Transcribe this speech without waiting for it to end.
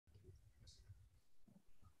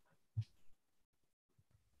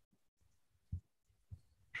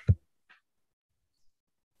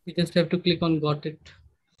You just have to click on got it.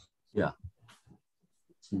 Yeah,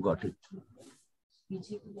 got it.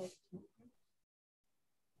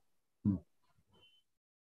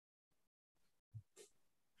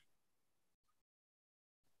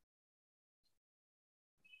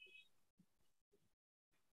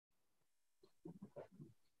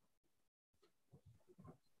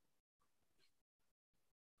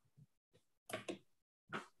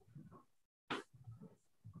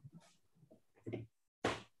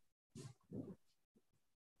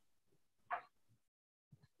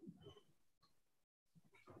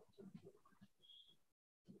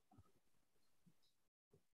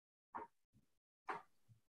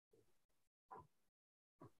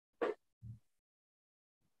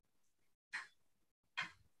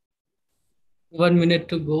 1 minute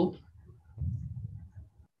to go.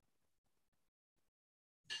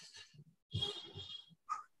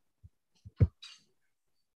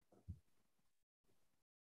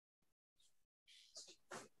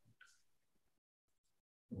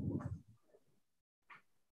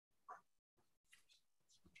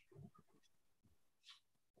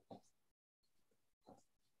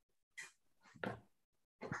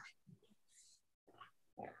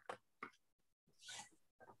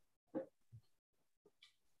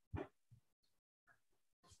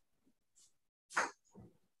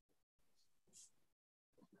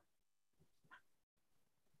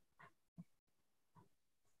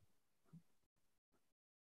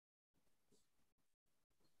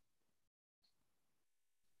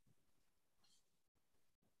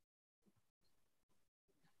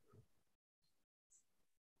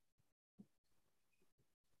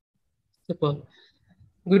 Super.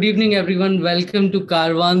 Good evening, everyone. Welcome to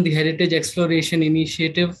Karwan, the Heritage Exploration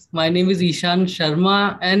Initiative. My name is Ishan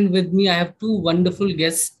Sharma, and with me, I have two wonderful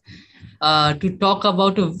guests to talk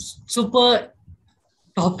about a super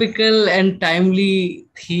topical and timely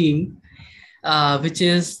theme, which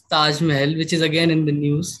is Taj Mahal, which is again in the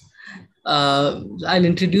news. I'll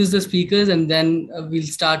introduce the speakers and then we'll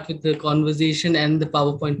start with the conversation and the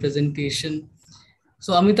PowerPoint presentation.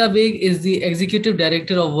 So Amita Baig is the Executive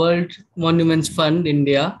Director of World Monuments Fund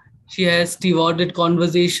India. She has stewarded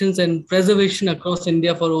conversations and preservation across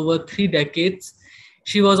India for over 3 decades.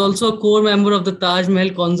 She was also a core member of the Taj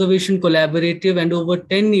Mahal Conservation Collaborative, and over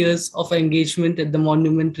 10 years of engagement at the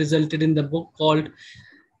monument resulted in the book called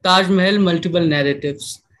Taj Mahal Multiple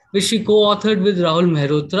Narratives, which she co-authored with Rahul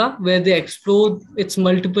Mehrotra, where they explored its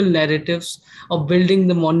multiple narratives of building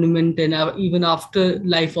the monument and even after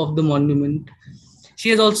life of the monument. She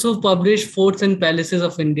has also published Forts and Palaces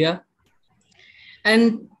of India.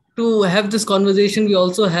 And to have this conversation, we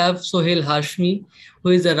also have Sohail Hashmi, who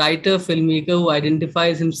is a writer, filmmaker who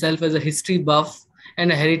identifies himself as a history buff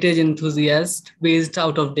and a heritage enthusiast based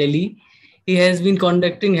out of Delhi. He has been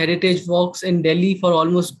conducting heritage walks in Delhi for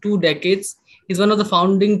almost 2 decades. He's one of the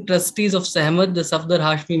founding trustees of Sehmat, the Safdar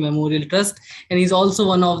Hashmi Memorial Trust, and he's also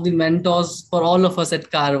one of the mentors for all of us at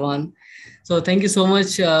Karwan. So thank you so much,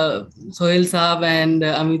 Sohail Saab and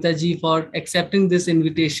Amita ji, for accepting this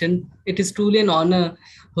invitation. It is truly an honor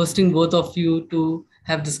hosting both of you to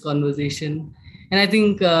have this conversation. And I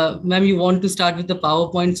think, ma'am, you want to start with the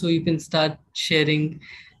PowerPoint, so you can start sharing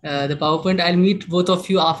the PowerPoint. I'll meet both of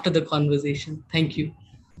you after the conversation. Thank you.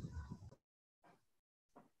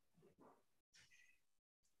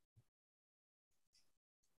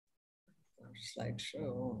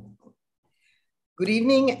 Slideshow. Good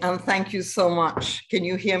evening and thank you so much. Can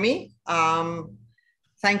you hear me?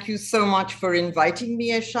 Thank you so much for inviting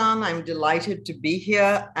me, Eshan. I'm delighted to be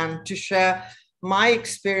here and to share my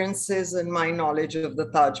experiences and my knowledge of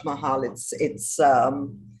the Taj Mahal. It's a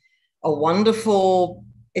wonderful,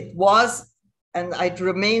 it was, and it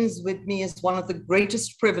remains with me as one of the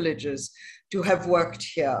greatest privileges to have worked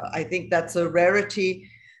here. I think that's a rarity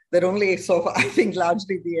that only, so I think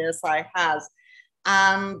largely the ASI has.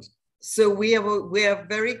 And so we are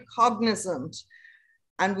very cognizant,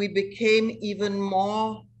 and we became even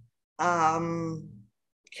more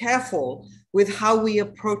careful with how we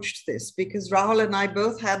approached this, because Rahul and I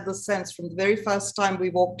both had the sense from the very first time we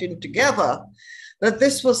walked in together that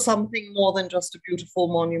this was something more than just a beautiful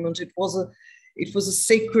monument. It was a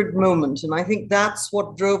sacred moment. And I think that's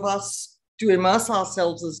what drove us to immerse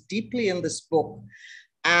ourselves as deeply in this book.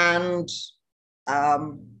 And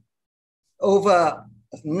over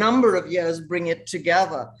a number of years, bring it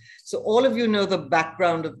together. So all of you know the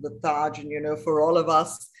background of the Taj, and for all of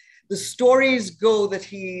us, the stories go that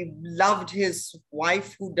he loved his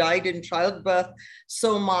wife who died in childbirth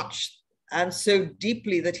so much and so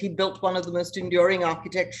deeply that he built one of the most enduring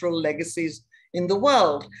architectural legacies in the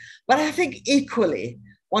world. But I think equally,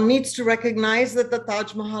 one needs to recognize that the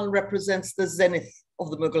Taj Mahal represents the zenith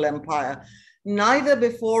of the Mughal Empire. Neither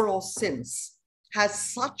before or since has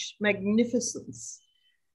such magnificence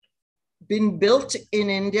been built in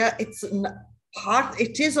India.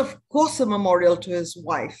 It is, of course, a memorial to his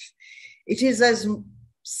wife. It is as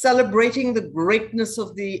celebrating the greatness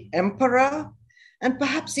of the emperor, and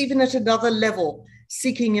perhaps even at another level,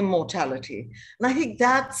 seeking immortality. And I think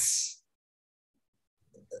that's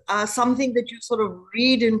something that you sort of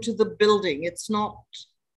read into the building. It's not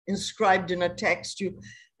inscribed in a text. You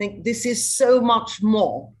think this is so much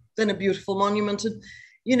more than a beautiful monument. And,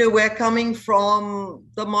 you know, we're coming from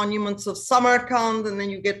the monuments of Samarkand, and then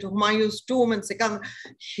you get to Humayun's tomb and Sikandar.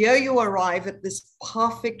 Here you arrive at this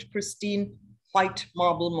perfect, pristine, white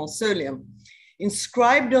marble mausoleum.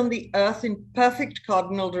 Inscribed on the earth in perfect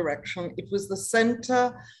cardinal direction, it was the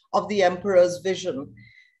center of the emperor's vision.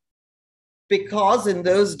 Because in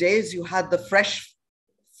those days you had the fresh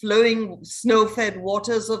flowing snow-fed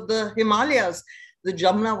waters of the Himalayas. The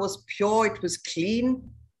Jamna was pure, it was clean,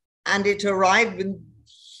 and it arrived with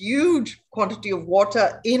huge quantity of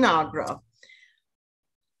water in Agra.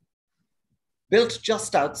 Built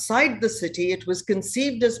just outside the city, it was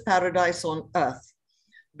conceived as paradise on earth,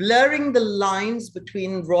 blurring the lines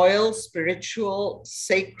between royal, spiritual,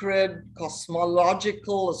 sacred,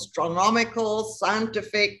 cosmological, astronomical,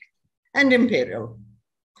 scientific, and imperial.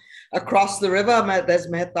 Across the river, there's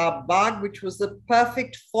Amita Baig, which was the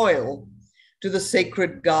perfect foil to the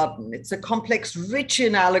sacred garden. It's a complex, rich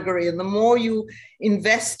in allegory, and the more you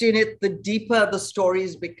invest in it, the deeper the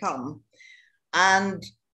stories become. And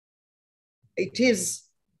it is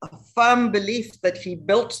a firm belief that he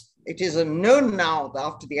built. It is known now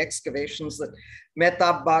after the excavations that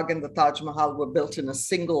Amita Baig and the Taj Mahal were built in a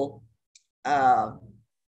single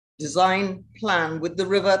design plan with the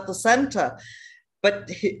river at the center.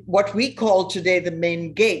 But what we call today the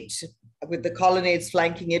main gate, with the colonnades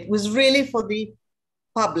flanking it, was really for the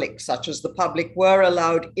public, such as the public were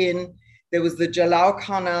allowed in. There was the Jalao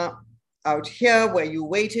Khana out here where you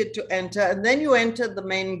waited to enter, and then you entered the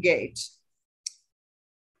main gate.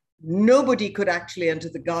 Nobody could actually enter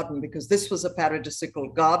the garden because this was a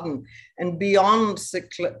paradisical garden, and beyond,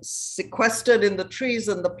 sequestered in the trees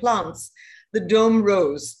and the plants, the dome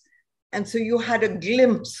rose. And so you had a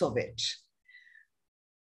glimpse of it.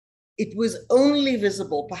 It was only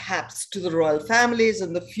visible perhaps to the royal families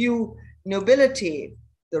and the few nobility.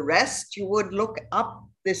 The rest, you would look up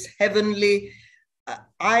this heavenly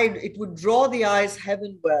it would draw the eyes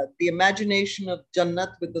heavenward, the imagination of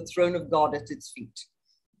Jannat with the throne of God at its feet.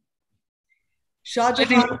 Shah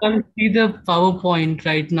Jahan, I can't see the PowerPoint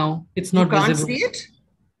right now. It's not visible. You can't see it?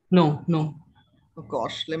 No, no. Oh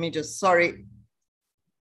gosh, let me just, sorry.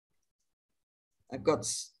 I've got,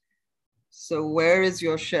 so where is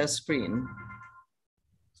your share screen?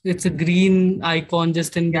 It's a green icon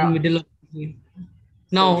just in the middle of the screen.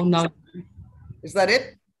 Now. Is that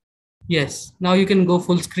it? Yes. Now you can go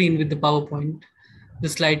full screen with the PowerPoint, the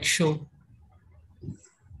slideshow.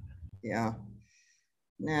 Yeah.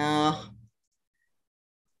 Now,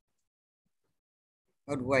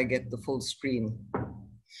 how do I get the full screen?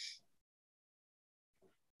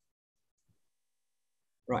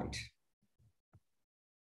 Right.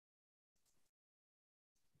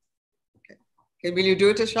 Okay, will you do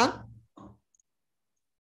it, Ishan?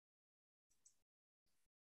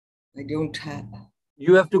 I don't have.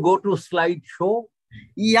 You have to go to slideshow.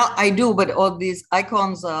 Yeah, I do, but all these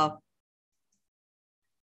icons are.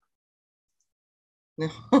 No.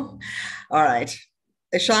 All right.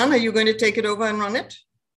 Ishan, are you going to take it over and run it?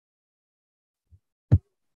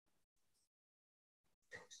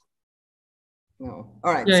 No.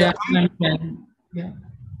 All right. Yeah, so yeah.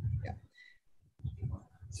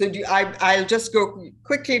 So I'll just go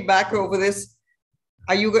quickly back over this.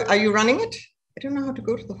 Are you running it? I don't know how to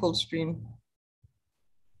go to the full screen.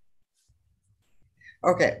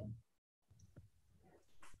 Okay.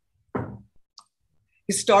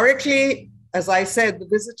 Historically, as I said, the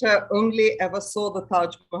visitor only ever saw the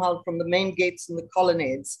Taj Mahal from the main gates and the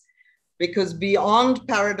colonnades, because beyond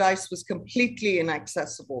paradise was completely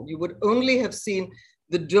inaccessible. You would only have seen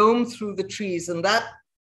the dome through the trees, and that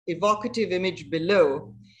evocative image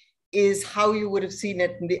below is how you would have seen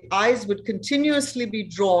it. And the eyes would continuously be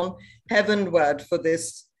drawn heavenward for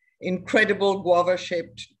this incredible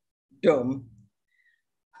guava-shaped dome.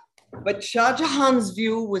 But Shah Jahan's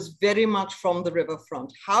view was very much from the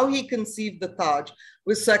riverfront. How he conceived the Taj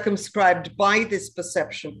was circumscribed by this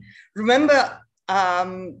perception. Remember,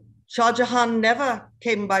 Shah Jahan never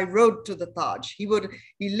came by road to the Taj. He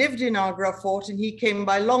lived in Agra Fort and he came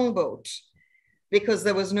by longboat, because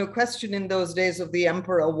there was no question in those days of the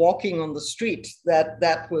emperor walking on the street.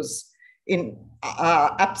 That was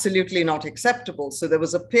absolutely not acceptable. So there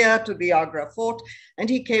was a pier to the Agra fort, and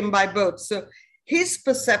he came by boat. So his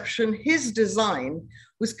perception, his design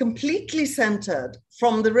was completely centered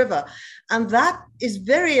from the river. And that is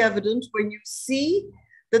very evident when you see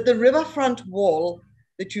that the riverfront wall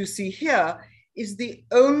that you see here is the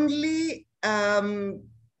only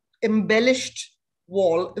embellished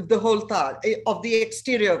wall of the whole Taj, of the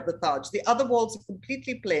exterior of the Taj. The other walls are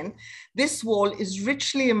completely plain. This wall is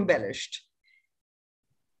richly embellished.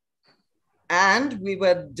 And we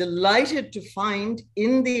were delighted to find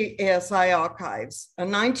in the ASI archives a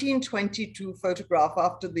 1922 photograph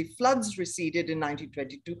after the floods receded in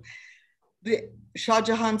 1922, the Shah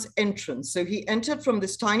Jahan's entrance. So he entered from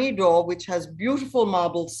this tiny door, which has beautiful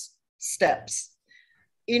marble steps,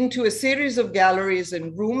 into a series of galleries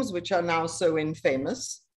and rooms, which are now so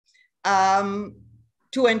infamous,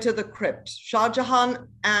 to enter the crypt. Shah Jahan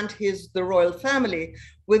and the royal family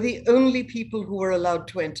were the only people who were allowed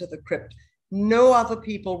to enter the crypt. No other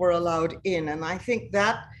people were allowed in. And I think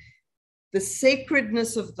that the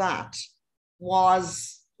sacredness of that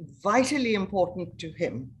was vitally important to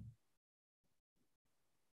him.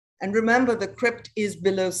 And remember, the crypt is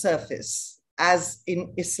below surface, as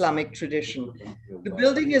in Islamic tradition. The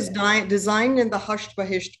building is designed in the Hasht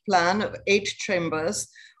Bahisht plan of 8 chambers,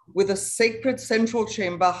 with a sacred central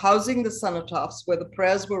chamber housing the cenotaphs where the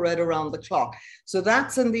prayers were read around the clock. So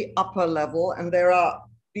that's in the upper level, and there are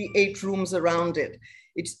the 8 rooms around it.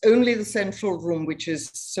 It's only the central room which is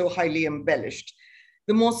so highly embellished.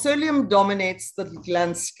 The mausoleum dominates the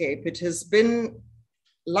landscape. It has been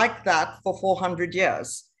like that for 400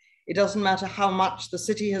 years. It doesn't matter how much the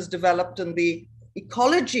city has developed and the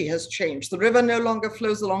ecology has changed. The river no longer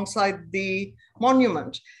flows alongside the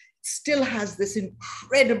monument. It still has this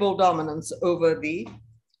incredible dominance over the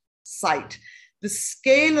site. The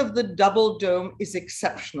scale of the double dome is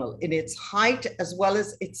exceptional in its height as well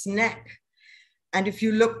as its neck. And if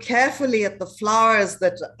you look carefully at the flowers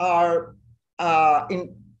that are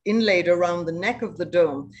inlaid around the neck of the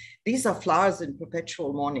dome, these are flowers in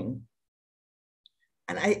perpetual mourning.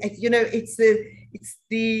 And it's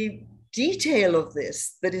the detail of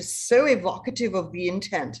this that is so evocative of the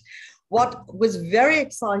intent. What was very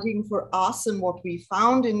exciting for us and what we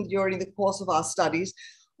found during the course of our studies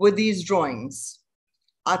were these drawings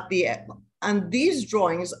at the end. And these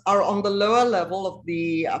drawings are on the lower level of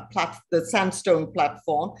the sandstone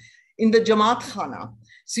platform in the Jamaat Khana.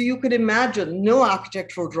 So you could imagine, no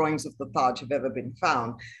architectural drawings of the Taj have ever been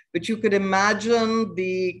found, but you could imagine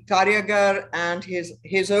the Karyagar and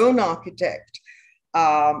his own architect,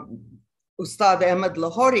 Ustad Ahmed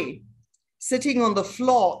Lahori, sitting on the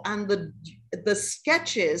floor, and the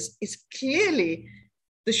sketches is clearly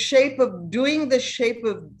the shape of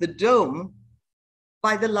the dome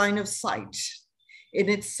by the line of sight in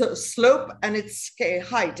its slope and its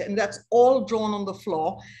height. And that's all drawn on the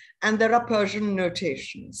floor. And there are Persian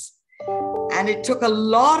notations. And it took a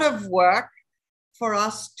lot of work for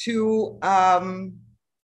us to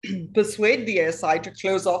persuade the ASI to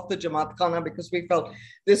close off the Jamaat Khana, because we felt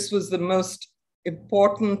this was the most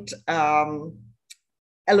important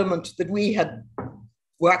element that we had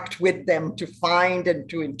worked with them to find and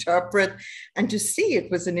to interpret and to see.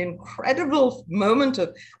 It was an incredible moment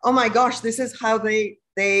of, oh my gosh, this is how they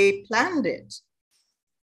planned it.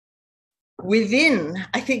 Within,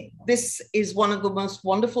 I think this is one of the most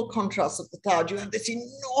wonderful contrasts of the Taj. You have this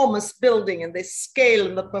enormous building and this scale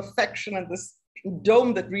and the perfection and this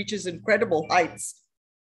dome that reaches incredible heights.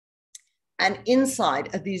 And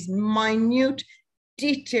inside are these minute,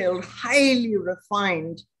 detailed, highly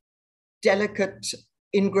refined, delicate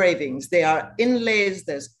engravings. They are inlays,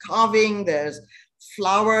 there's carving, there's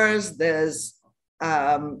flowers, there's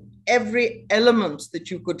every element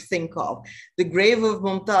that you could think of. The grave of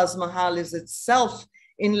Mumtaz Mahal is itself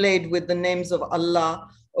inlaid with the names of Allah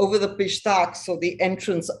over the pishtaks, so the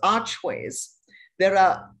entrance archways. There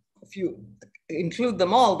are, if you include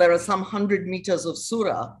them all, there are some 100 meters of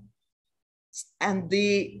surah. And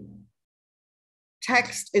the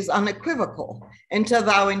text is unequivocal. Enter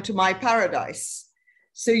thou into my paradise.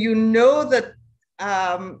 So you know that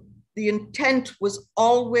the intent was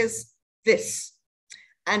always this.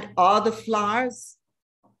 And are the flowers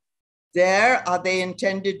there? Are they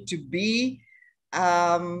intended to be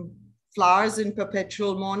flowers in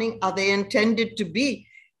perpetual mourning? Are they intended to be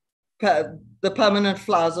the permanent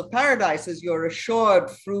flowers of paradise, as you're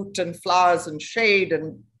assured, fruit and flowers and shade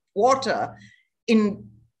and water in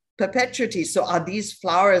perpetuity? So are these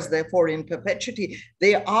flowers therefore in perpetuity?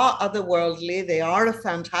 They are otherworldly, they are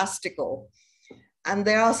fantastical, and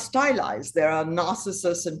they are stylized. There are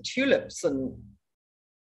narcissus and tulips and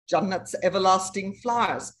Jannat's everlasting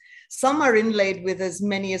flowers. Some are inlaid with as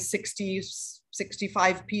many as 60,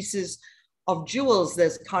 65 pieces of jewels.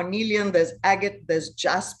 There's carnelian, there's agate, there's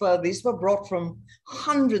jasper. These were brought from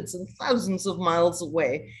hundreds and thousands of miles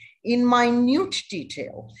away in minute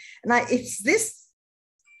detail. And it's this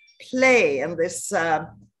play and this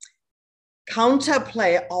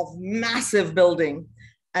counterplay of massive building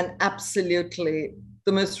and absolutely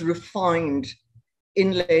the most refined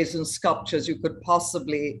inlays and sculptures you could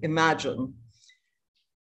possibly imagine.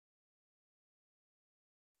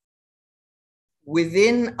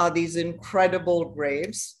 Within are these incredible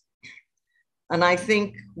graves. And I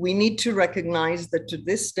think we need to recognize that to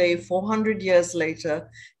this day, 400 years later,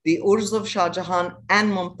 the Urs of Shah Jahan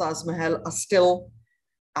and Mumtaz Mahal are still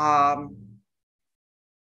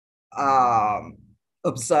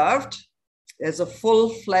observed. There's a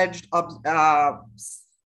full-fledged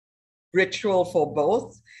ritual for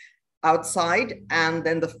both outside, and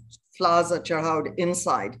then the flowers are chadhad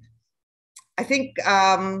inside. I think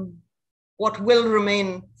what will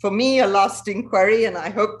remain for me a lasting query, and I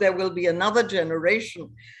hope there will be another generation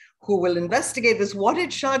who will investigate this. What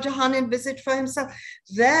did Shah Jahan envisage for himself?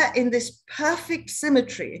 There in this perfect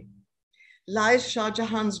symmetry lies Shah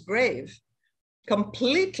Jahan's grave,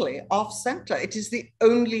 completely off center. It is the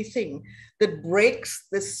only thing that breaks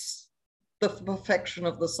the perfection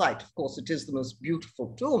of the site. Of course, it is the most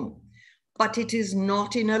beautiful tomb, but it is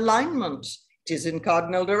not in alignment. It is in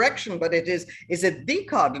cardinal direction, but is it the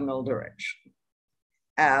cardinal direction?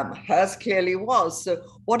 Hers clearly was. So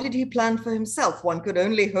what did he plan for himself? One could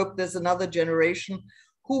only hope there's another generation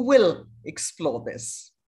who will explore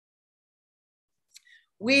this.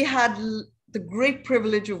 We had the great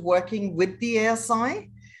privilege of working with the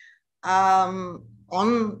ASI on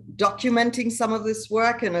documenting some of this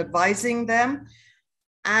work and advising them.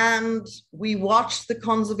 And we watched the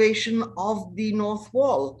conservation of the North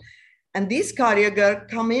Wall. And these Karyagars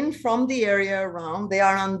come in from the area around. They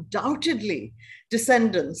are undoubtedly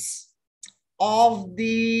descendants of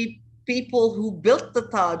the people who built the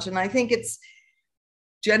Taj. And I think it's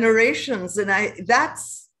generations. And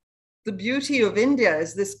that's the beauty of India,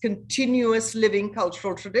 is this continuous living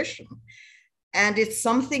cultural tradition. And it's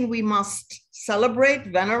something we must celebrate,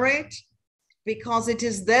 venerate, because it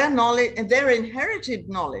is their knowledge and their inherited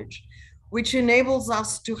knowledge, which enables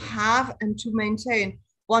us to have and to maintain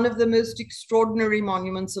one of the most extraordinary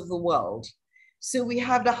monuments of the world. So we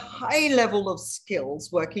have a high level of skills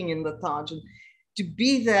working in the Taj, and to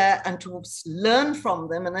be there and to learn from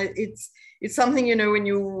them. And it's something, you know, when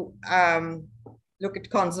you look at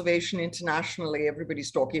conservation internationally,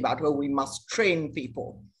 everybody's talking about, oh, we must train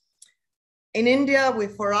people. In India,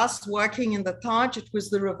 for us working in the Taj, it was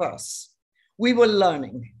the reverse. We were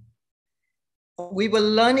learning. We were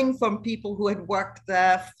learning from people who had worked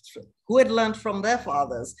there, who had learned from their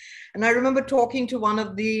fathers. And I remember talking to one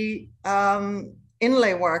of the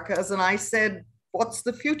inlay workers, and I said, what's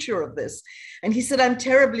the future of this? And he said, I'm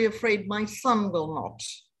terribly afraid my son will not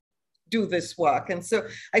do this work. And so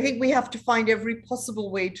I think we have to find every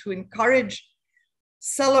possible way to encourage,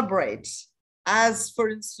 celebrate, as for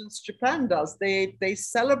instance, Japan does. They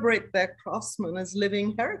celebrate their craftsmen as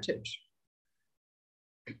living heritage.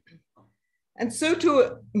 And so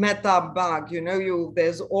to Amita Baig, you know,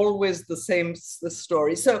 there's always the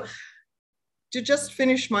story. So to just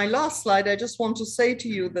finish my last slide, I just want to say to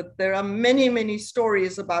you that there are many, many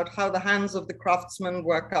stories about how the hands of the craftsmen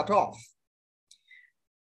were cut off.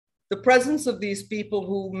 The presence of these people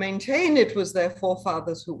who maintain it was their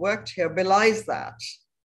forefathers who worked here belies that.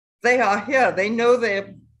 They are here. They know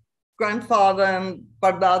their grandfather and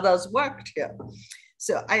pardadas worked here.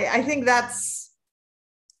 So I think that's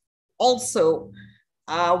also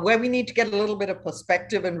where we need to get a little bit of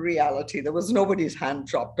perspective and reality. There was nobody's hand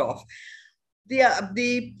chopped off.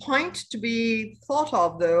 The point to be thought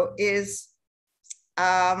of, though, is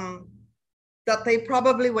that they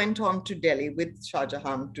probably went on to Delhi with Shah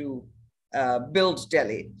Jahan to build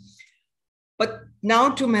Delhi. But now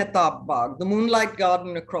to Amita Baig, the moonlight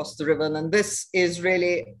garden across the river. And this is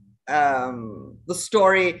really the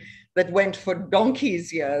story that went for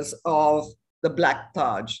donkey's years of the Black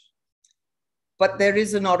Taj. But there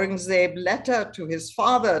is an Aurangzeb letter to his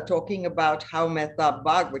father talking about how Amita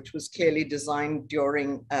Baig, which was clearly designed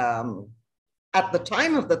during, at the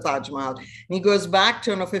time of the Taj Mahal, and he goes back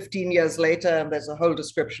 10 or 15 years later, and there's a whole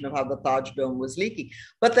description of how the Taj dome was leaking,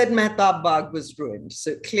 but that Amita Baig was ruined.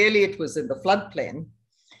 So clearly it was in the floodplain.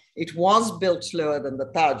 It was built lower than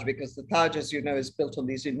the Taj, because the Taj, as you know, is built on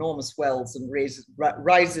these enormous wells and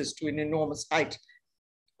rises to an enormous height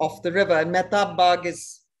off the river. And Amita Baig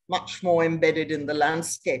is much more embedded in the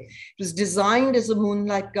landscape. It was designed as a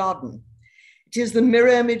moonlight garden. It is the mirror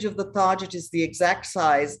image of the Taj. It is the exact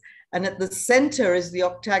size. And at the center is the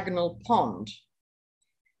octagonal pond.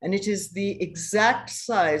 And it is the exact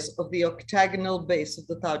size of the octagonal base of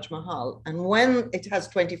the Taj Mahal. And when it has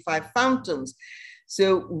 25 fountains,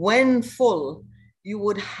 so when full, you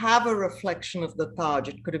would have a reflection of the Taj.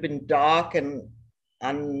 It could have been dark and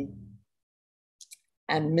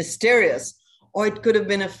mysterious, or it could have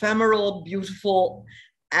been ephemeral, beautiful,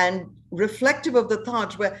 and reflective of the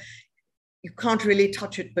Taj, where you can't really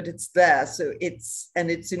touch it, but it's there. So it's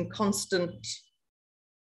in constant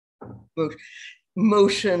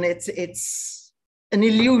motion. It's an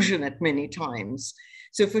illusion at many times.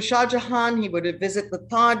 So for Shah Jahan, he would visit the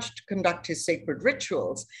Taj to conduct his sacred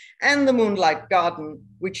rituals, and the Moonlight Garden,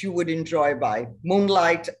 which you would enjoy by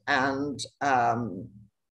moonlight. And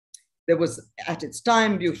there was, at its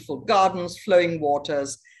time, beautiful gardens, flowing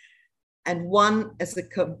waters, and one as a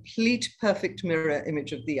complete perfect mirror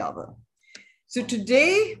image of the other. So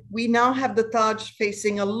today, we now have the Taj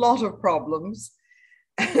facing a lot of problems.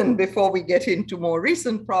 And before we get into more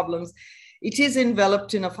recent problems, it is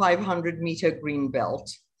enveloped in a 500-meter green belt,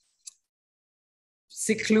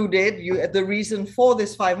 secluded. The reason for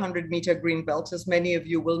this 500-meter green belt, as many of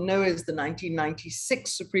you will know, is the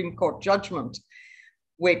 1996 Supreme Court judgment,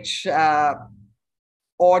 which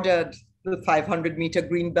ordered the 500-meter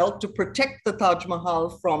green belt to protect the Taj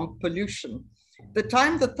Mahal from pollution. At the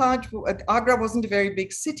time, Agra wasn't a very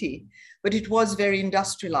big city, but it was very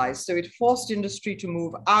industrialized. So it forced industry to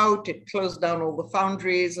move out. It closed down all the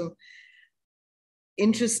foundries, and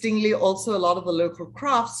interestingly, also a lot of the local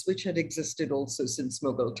crafts, which had existed also since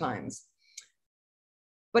Mughal times.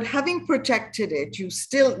 But having protected it,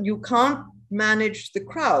 you can't manage the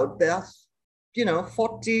crowd. There are,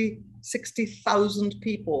 40, 60,000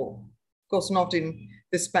 people. Of course, not in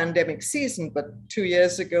this pandemic season, but 2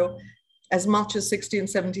 years ago, as much as 60 and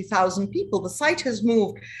 70,000 people. The site has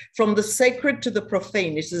moved from the sacred to the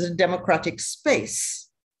profane. It is a democratic space.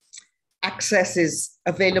 Access is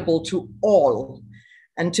available to all.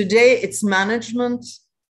 And today, its management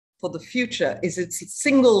for the future is its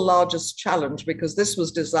single largest challenge, because this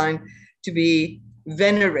was designed to be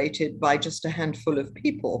venerated by just a handful of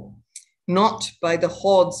people, not by the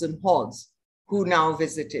hordes and hordes who now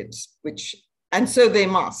visit it, and so they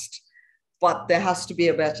must. But there has to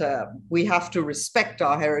be we have to respect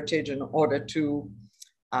our heritage in order to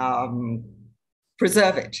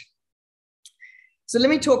preserve it. So let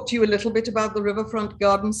me talk to you a little bit about the riverfront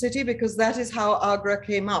garden city, because that is how Agra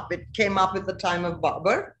came up. It came up at the time of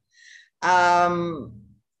Babur.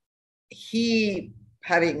 He,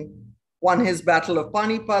 having won his battle of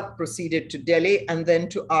Panipat, proceeded to Delhi and then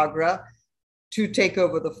to Agra to take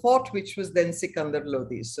over the fort, which was then Sikandar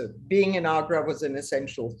Lodi. So being in Agra was an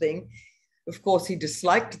essential thing. Of course, he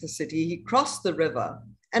disliked the city. He crossed the river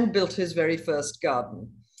and built his very first garden.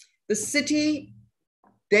 The city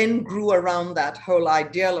then grew around that whole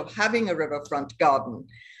ideal of having a riverfront garden.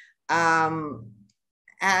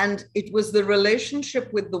 And it was the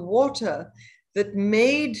relationship with the water that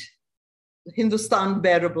made Hindustan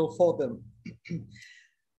bearable for them.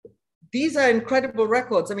 These are incredible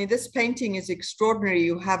records. I mean, this painting is extraordinary.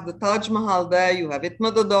 You have the Taj Mahal there, you have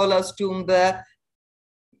Itmadaddaulat's tomb there,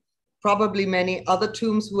 probably many other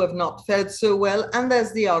tombs who have not fared so well, and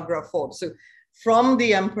there's the Agra fort. So from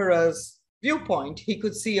the emperor's viewpoint, he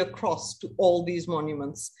could see across to all these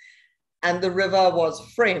monuments, and the river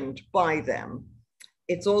was framed by them.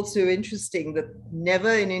 It's also interesting that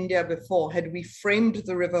never in India before had we framed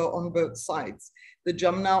the river on both sides. The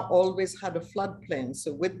Jamna always had a floodplain.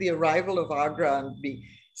 So with the arrival of Agra and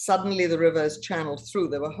suddenly the river is channeled through,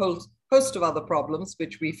 there were a whole host of other problems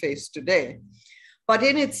which we face today. But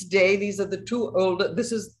in its day, these are the two older,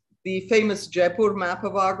 this is the famous Jaipur map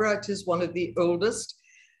of Agra. It is one of the oldest.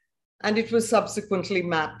 And it was subsequently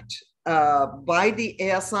mapped by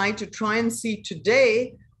the ASI to try and see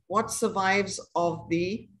today what survives of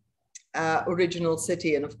the original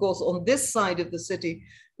city. And of course, on this side of the city,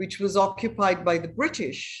 which was occupied by the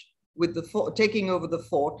British with the fort, taking over the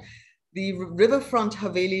fort, the riverfront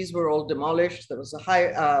Havelis were all demolished. There was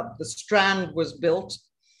the Strand was built.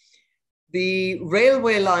 The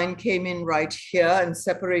railway line came in right here and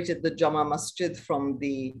separated the Jama Masjid from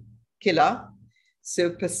the Qila. So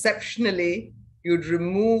perceptionally, you'd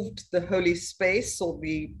removed the holy space or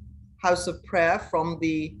the house of prayer from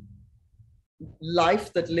the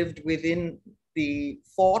life that lived within the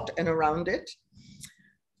fort and around it.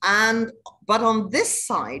 But on this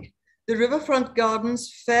side, the riverfront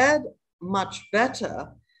gardens fared much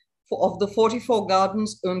better. Of the 44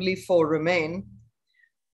 gardens, only 4 remain.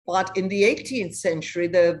 But in the 18th century,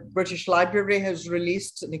 the British Library has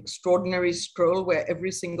released an extraordinary scroll where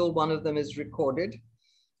every single one of them is recorded.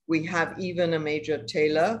 We have even a major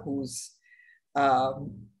tailor who's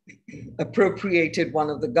appropriated one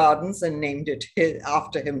of the gardens and named it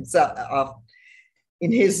after himself,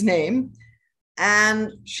 in his name.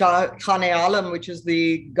 And Khane-e-Alam, which is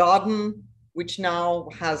the garden which now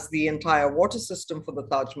has the entire water system for the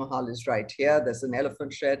Taj Mahal, is right here. There's an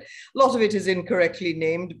elephant shed. A lot of it is incorrectly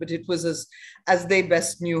named, but it was as they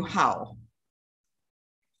best knew how.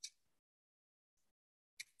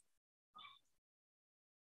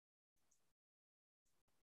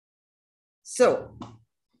 So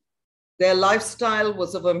their lifestyle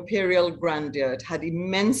was of imperial grandeur. It had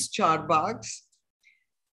immense charbags.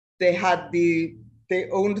 They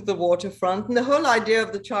owned the waterfront, and the whole idea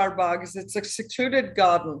of the charbagh is it's a secluded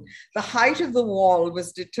garden. The height of the wall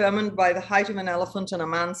was determined by the height of an elephant and a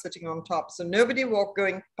man sitting on top. So nobody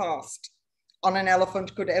going past on an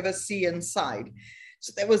elephant could ever see inside.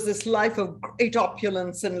 So there was this life of great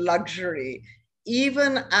opulence and luxury,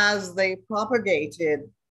 even as they propagated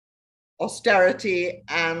austerity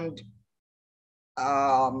and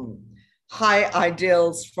high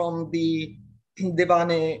ideals from the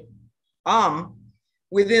Divan-e Am.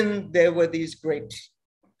 Within there were these great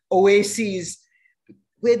oases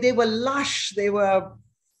where they were lush,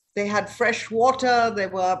 they had fresh water,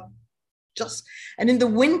 and in the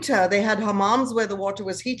winter they had hammams where the water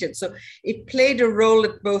was heated. So it played a role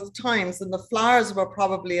at both times, and the flowers were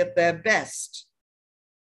probably at their best.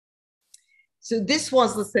 So this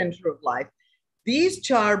was the center of life. These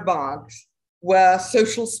charbags were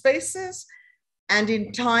social spaces, and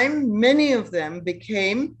in time, many of them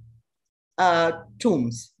became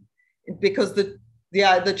tombs, because the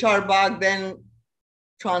charbagh then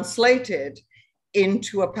translated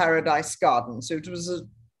into a paradise garden. So it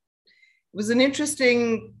was an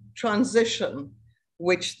interesting transition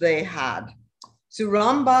which they had. So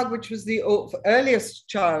Rambagh, which was the earliest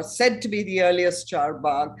said to be the earliest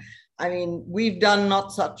charbagh. I mean, we've done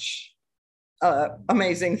not such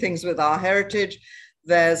amazing things with our heritage.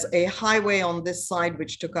 There's a highway on this side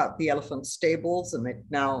which took out the elephant stables, and it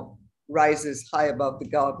now rises high above the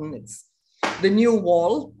garden. It's the new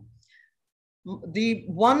wall. The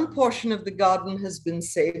one portion of the garden has been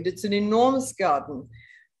saved. It's an enormous garden,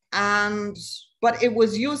 but it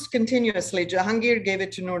was used continuously. Jahangir gave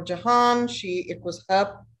it to Nur Jahan. It was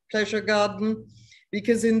her pleasure garden,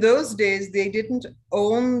 because in those days they didn't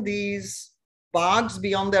own these bags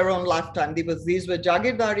beyond their own lifetime. These were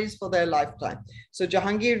jagirdaris for their lifetime. So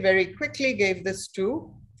Jahangir very quickly gave this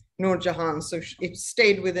to Nur Jahan. So it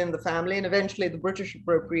stayed within the family, and eventually the British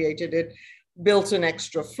appropriated it, built an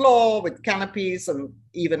extra floor with canopies, and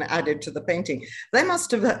even added to the painting. They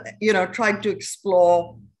must have, tried to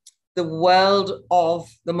explore the world of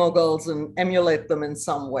the Mughals and emulate them in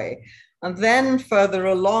some way. And then further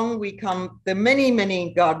along there are many,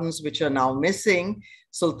 many gardens which are now missing.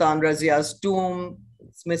 Sultan Razia's tomb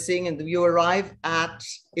is missing, and you arrive at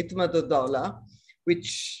Itmad-ud-Dawla,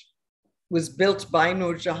 which was built by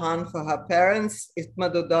Nur Jahan for her parents.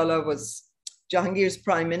 Itmad-ud-Dawla was Jahangir's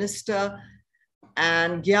prime minister,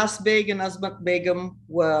 and Ghiyas Beg and Azmat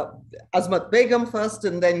Begum first,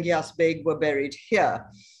 and then Ghiyas Beg were buried here.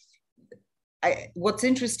 What's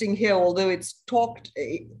interesting here, although it's talked,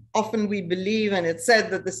 often we believe, and it's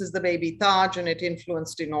said that this is the baby Taj, and it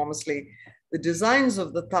influenced enormously the designs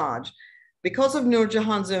of the Taj. Because of Nur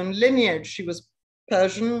Jahan's own lineage, she was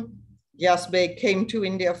Persian. Ghiyas Beg came to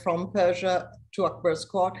India from Persia to Akbar's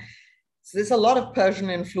court. So there's a lot of Persian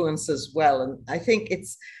influence as well. And I think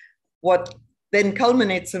it's what then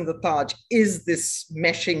culminates in the Taj is this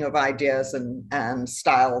meshing of ideas and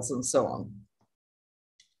styles and so on.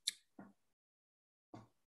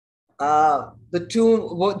 The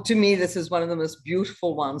tomb, to me, this is one of the most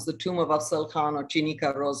beautiful ones, the tomb of Afzal Khan or Chini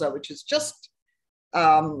Ka Roza, which is just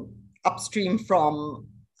upstream from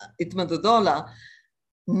Itmad-ud-Dawla.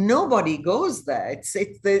 Nobody goes there.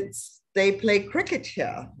 They play cricket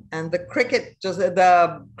here, and the cricket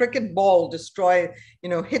ball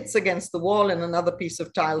hits against the wall, and another piece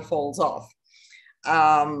of tile falls off.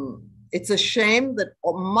 It's a shame that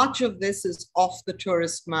much of this is off the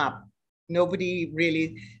tourist map. Nobody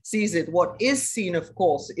really sees it. What is seen, of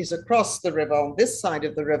course, is across the river, on this side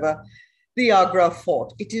of the river, the Agra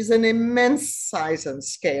fort. It is an immense size and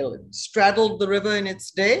scale. It straddled the river in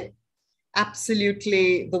its day.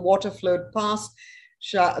 Absolutely, the water flowed past.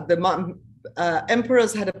 The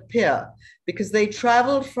emperors had a pier because they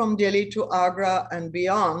traveled from Delhi to Agra and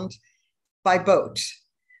beyond by boat.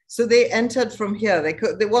 So they entered from here.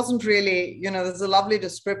 There wasn't really, there's a lovely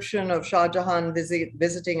description of Shah Jahan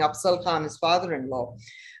visiting Afzal Khan, his father-in-law,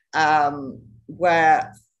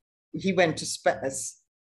 where he went to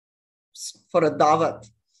for a dawat.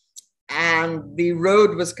 and the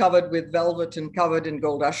road was covered with velvet and covered in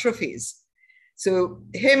gold ashrafis. So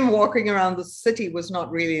him walking around the city was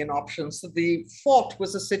not really an option. So the fort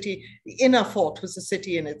was a city, the inner fort was a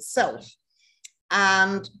city in itself.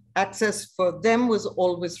 And access for them was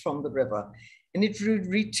always from the river. And it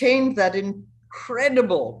retained that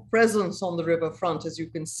incredible presence on the riverfront, as you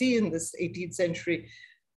can see in this 18th century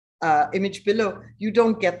image below. You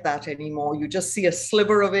don't get that anymore. You just see a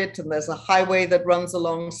sliver of it, and there's a highway that runs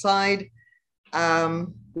alongside,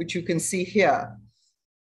 which you can see here.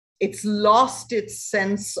 It's lost its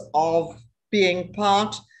sense of being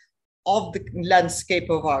part of the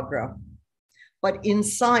landscape of Agra. But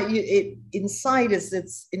inside is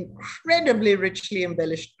this incredibly richly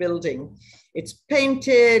embellished building. It's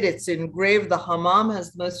painted, it's engraved. The hammam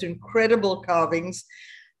has the most incredible carvings.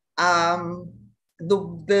 The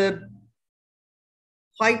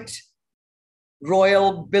white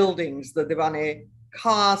royal buildings, the Divane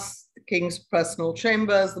Khas, the king's personal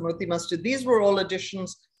chambers, the Moti Masjid, these were all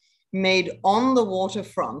additions made on the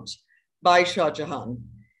waterfront by Shah Jahan.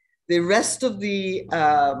 The rest of the,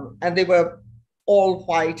 and they were all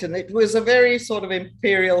white, and it was a very sort of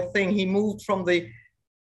imperial thing. He moved from the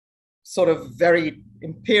sort of very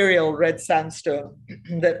imperial red sandstone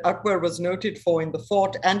that Akbar was noted for in the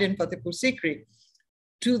fort and in Fatehpur Sikri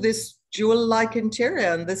to this jewel-like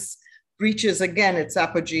interior, and this reaches again its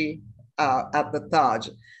apogee at the Taj.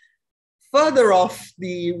 Further off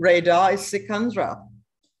the radar is Sikandra,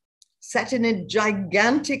 set in a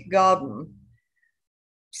gigantic garden,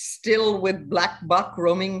 still with black buck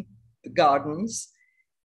roaming the gardens,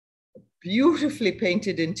 beautifully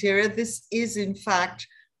painted interior. This is in fact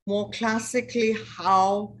more classically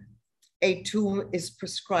how a tomb is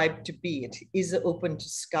prescribed to be. It is open to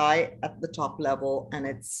sky at the top level, and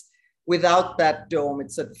it's without that dome,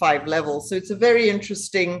 it's at 5 levels. So it's a very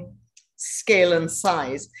interesting scale and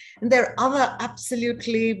size. And there are other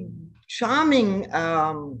absolutely charming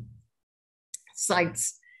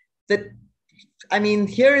sites that, I mean,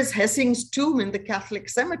 here is Hessing's tomb in the Catholic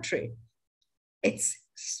cemetery. It's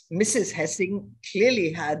Mrs. Hessing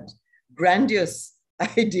clearly had grandiose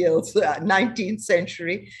ideals, 19th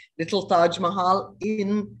century, little Taj Mahal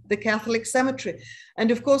in the Catholic cemetery. And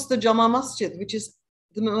of course, the Jama Masjid, which is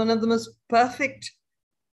one of the most perfect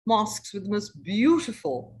mosques with the most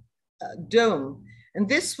beautiful dome. And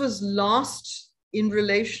this was lost in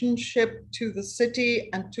relationship to the city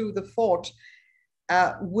and to the fort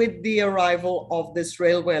with the arrival of this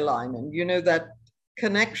railway line. And you know that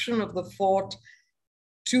connection of the fort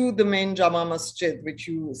to the main Jama Masjid, which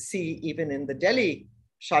you see even in the Delhi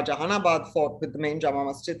Shah Jahanabad fort with the main Jama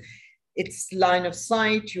Masjid, it's line of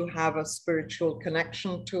sight, you have a spiritual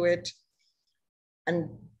connection to it. And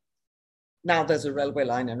now there's a railway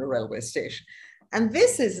line and a railway station. And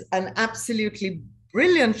this is an absolutely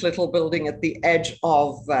brilliant little building at the edge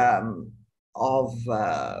of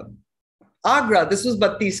Agra. This was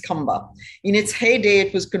Battis Khamba. In its heyday,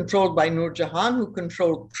 it was controlled by Nur Jahan, who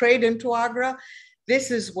controlled trade into Agra.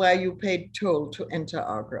 This is where you paid toll to enter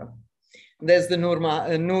Agra. There's the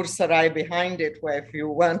Nur Sarai behind it, where if you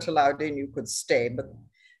weren't allowed in, you could stay. But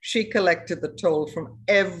she collected the toll from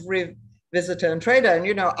every visitor and trader. And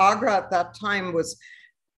you know, Agra at that time was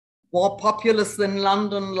more populous than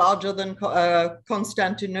London, larger than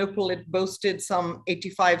Constantinople. It boasted some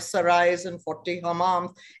 85 sarais and 40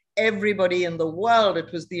 hammams. Everybody in the world,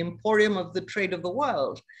 it was the emporium of the trade of the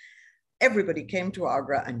world. Everybody came to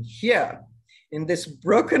Agra, and here in this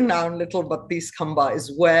broken down little Battis Khamba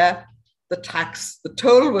is where the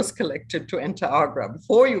toll was collected to enter Agra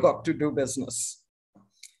before you got to do business.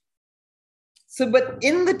 So, but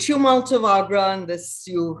in the tumult of Agra, and this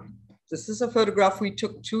is a photograph we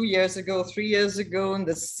took 3 years ago, and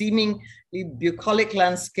the seemingly bucolic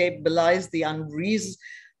landscape belies the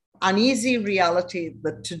uneasy reality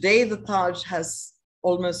that today the Taj has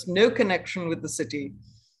almost no connection with the city.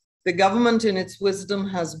 The government, in its wisdom,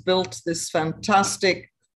 has built this fantastic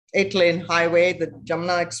 8-lane highway, the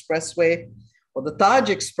Jamna Expressway, or the Taj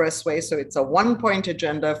Expressway. So it's a one-point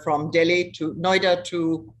agenda from Delhi to Noida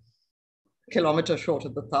to a kilometer short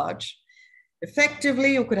of the Taj.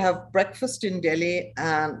 Effectively, you could have breakfast in Delhi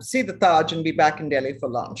and see the Taj and be back in Delhi for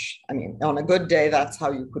lunch. I mean, on a good day, that's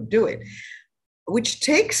how you could do it, which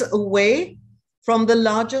takes away from the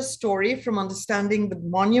larger story, from understanding the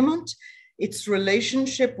monument, its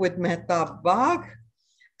relationship with Amita Baig,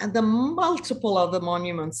 and the multiple other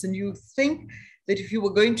monuments. And you think that if you were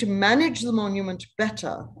going to manage the monument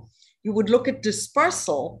better, you would look at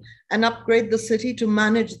dispersal and upgrade the city to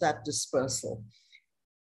manage that dispersal.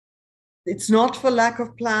 It's not for lack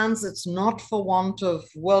of plans. It's not for want of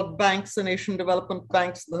World Banks and Asian Development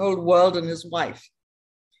Banks, the whole world and his wife.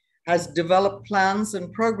 has developed plans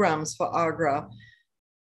and programs for Agra.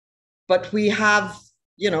 But we have,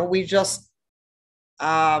 we just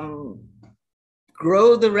grow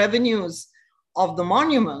the revenues of the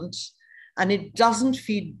monument, and it doesn't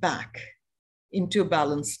feed back into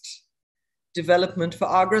balanced development for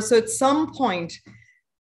Agra. So at some point,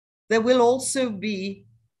 there will also be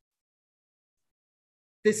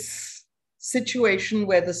this situation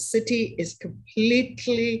where the city is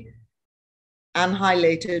completely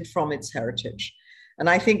annihilated from its heritage. And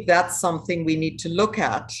I think that's something we need to look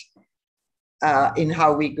at in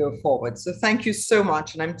how we go forward. So thank you so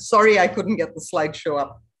much. And I'm sorry I couldn't get the slideshow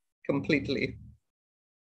up completely.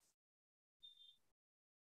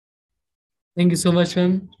 Thank you so much,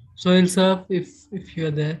 ma'am. Sohail sir, if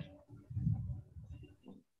you're there.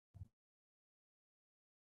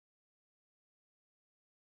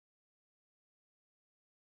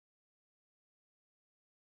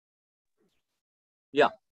 Yeah,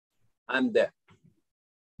 I'm there.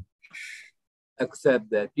 Except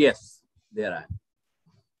that, yes, there I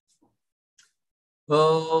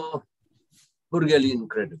am. Really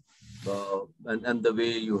incredible. And the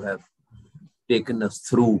way you have taken us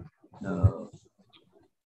through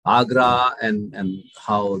Agra and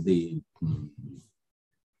how the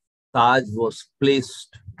Taj was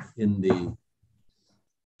placed in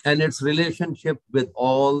and its relationship with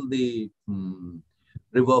all the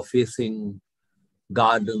river-facing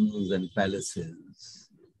gardens and palaces,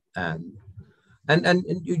 and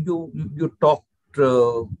you talked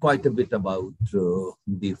quite a bit about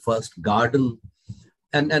the first garden,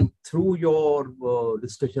 and through your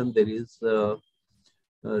discussion there is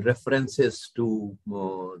references to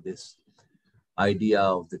this idea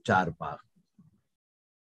of the Char Bagh.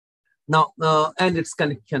 Now, and its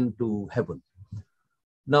connection to heaven.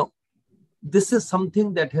 Now, this is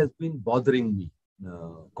something that has been bothering me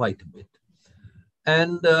quite a bit.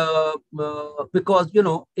 And because,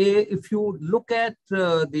 if you look at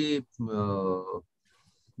the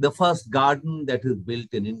first garden that is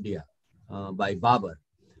built in India by Babur,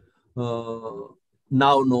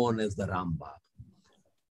 now known as the Ram Bagh.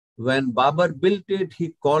 When Babur built it, he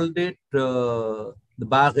called it the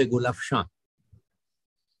Bagh-e-Gul Afshan.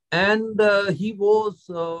 And he brought,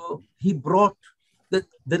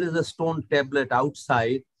 there is a stone tablet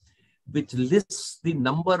outside which lists the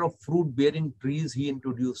number of fruit-bearing trees he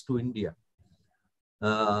introduced to India.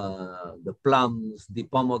 The plums, the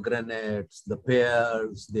pomegranates, the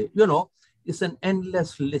pears, it's an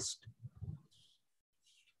endless list.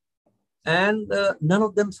 And none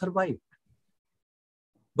of them survived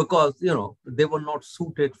because, they were not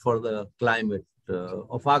suited for the climate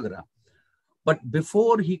of Agra. But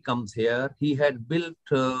before he comes here, he had built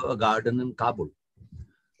a garden in Kabul.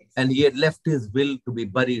 And he had left his will to be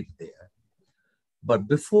buried there. But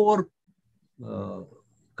before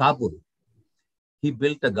Kabul, he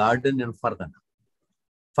built a garden in Fargana.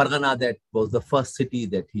 Fargana, that was the first city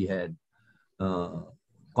that he had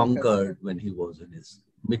conquered when he was in his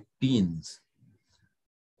mid-teens.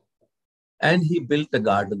 And he built a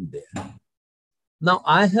garden there. Now,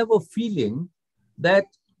 I have a feeling that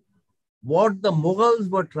what the Mughals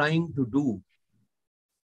were trying to do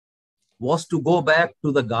was to go back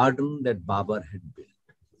to the garden that Babur had built.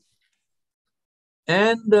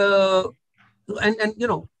 And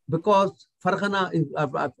because Fargana,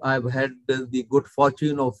 I've had the good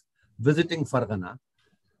fortune of visiting Fargana.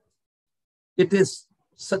 It is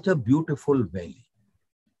such a beautiful valley.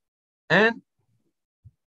 And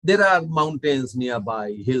there are mountains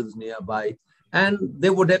nearby, hills nearby, and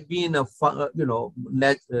there would have been a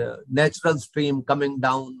natural stream coming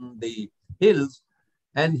down the hills,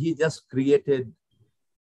 and he just created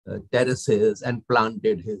terraces and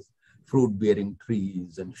planted his fruit-bearing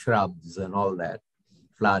trees and shrubs and all that,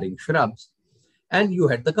 flowering shrubs, and you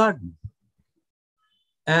had the garden.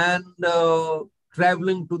 And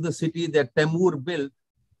traveling to the city that Temur built,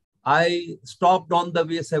 I stopped on the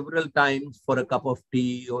way several times for a cup of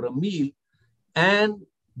tea or a meal, and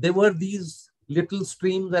there were these little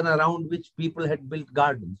streams and around which people had built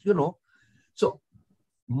gardens, So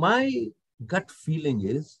my gut feeling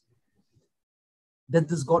is that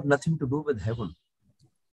this got nothing to do with heaven.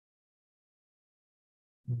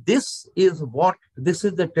 This is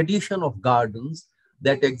the tradition of gardens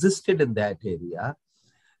that existed in that area,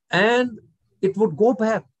 and it would go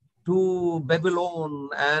back to Babylon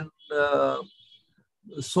and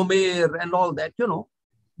Sumer and all that,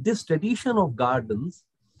 this tradition of gardens.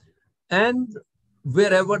 And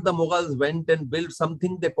wherever the Mughals went and built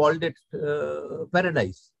something, they called it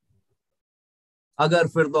paradise. Agar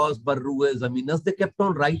Firdaus Barru'e Zaminas, they kept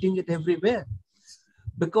on writing it everywhere.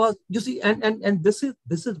 Because you see, and this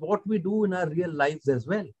is what we do in our real lives as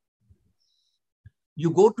well. You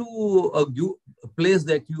go to a place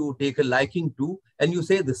that you take a liking to, and you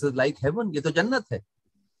say, this is like heaven, ye to Jannat hai.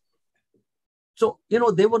 So,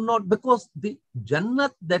 they were not, because the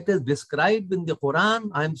Jannat that is described in the Quran,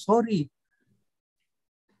 I'm sorry,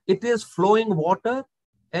 it is flowing water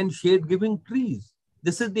and shade-giving trees.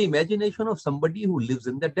 This is the imagination of somebody who lives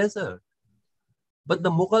in the desert. But the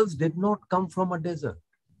Mughals did not come from a desert.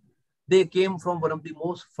 They came from one of the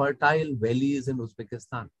most fertile valleys in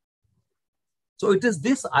Uzbekistan. So it is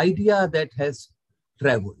this idea that has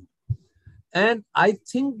traveled. And I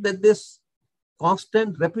think that this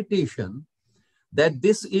constant repetition, that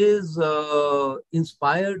this is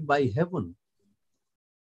inspired by heaven,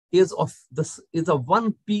 is a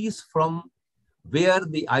one piece from where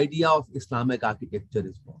the idea of Islamic architecture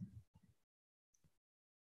is born.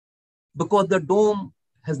 Because the dome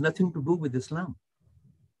has nothing to do with Islam.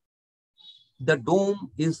 The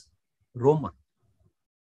dome is Roman.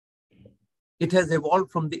 It has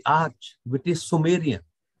evolved from the arch, which is Sumerian.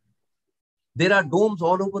 There are domes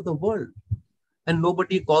all over the world, and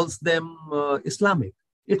nobody calls them Islamic.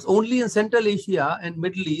 It's only in Central Asia and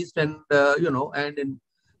Middle East and and in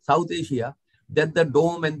South Asia that the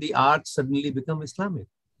dome and the arch suddenly become Islamic.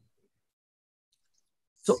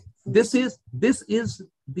 So this is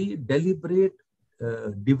the deliberate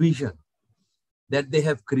division that they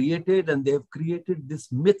have created, and they have created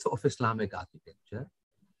this myth of Islamic architecture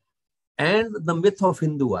and the myth of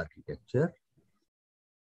Hindu architecture,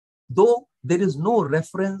 though there is no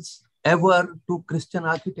reference ever to Christian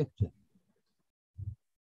architecture.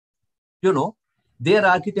 Their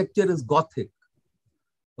architecture is Gothic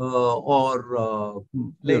or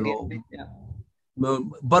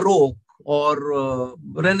Baroque or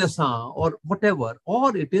Renaissance or whatever,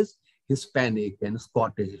 or it is Hispanic and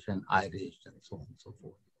Scottish and Irish and so on and so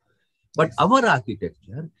forth. But our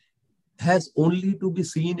architecture has only to be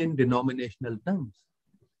seen in denominational terms.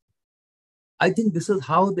 I think this is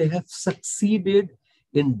how they have succeeded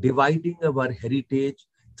in dividing our heritage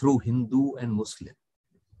through Hindu and Muslim.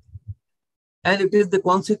 And it is the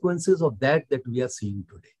consequences of that we are seeing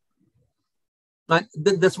today.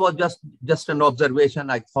 This was just an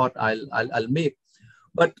observation I thought I'll make.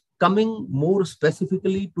 But coming more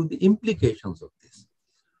specifically to the implications of this.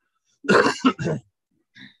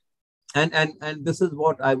 and this is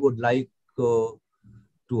what I would like to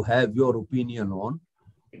have your opinion on.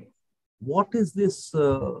 What is this?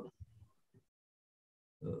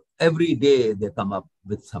 Every day they come up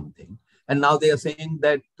with something. And now they are saying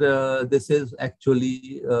that this is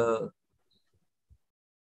actually,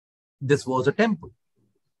 this was a temple.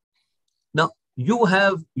 Now, you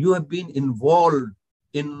have been involved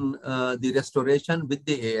in the restoration with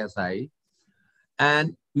the ASI,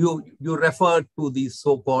 and you referred to these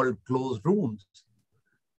so-called closed rooms.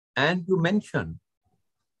 And you mentioned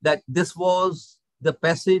that this was the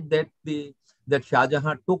passage that Shah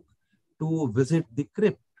Jahan took to visit the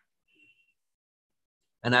crypt.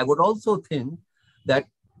 And I would also think that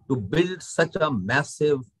to build such a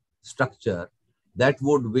massive structure that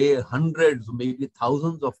would weigh hundreds, maybe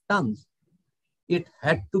thousands of tons, it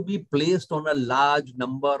had to be placed on a large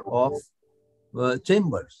number of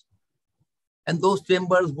chambers. And those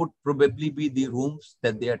chambers would probably be the rooms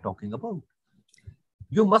that they are talking about.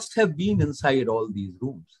 You must have been inside all these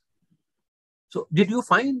rooms. So did you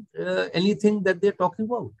find anything that they're talking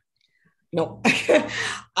about? No.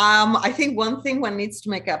 I think one thing one needs to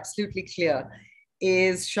make absolutely clear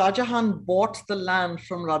is Shah Jahan bought the land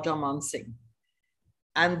from Raja Man Singh.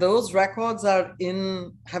 And those records have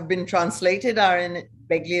been translated, are in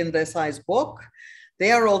Begley and Desai's book.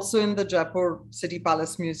 They are also in the Jaipur City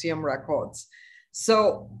Palace Museum records.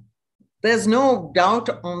 So there's no doubt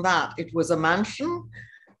on that. It was a mansion.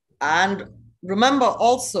 And remember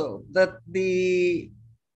also that the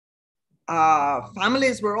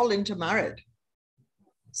families were all intermarried.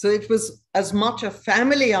 So it was as much a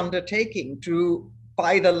family undertaking to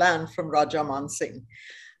buy the land from Raja Man Singh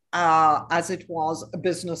as it was a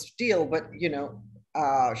business deal. But,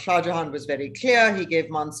 Shah Jahan was very clear. He gave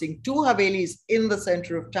Man Singh 2 Havelis in the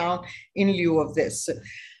center of town in lieu of this.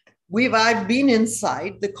 I've been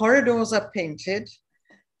inside. The corridors are painted.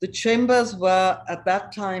 The chambers were at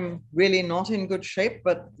that time really not in good shape,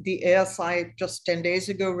 but the ASI just 10 days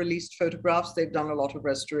ago released photographs. They've done a lot of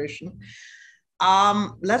restoration.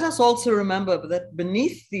 Let us also remember that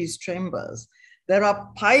beneath these chambers, there are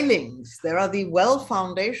pilings, there are the well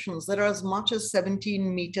foundations that are as much as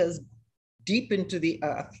 17 meters deep into the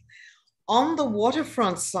earth. On the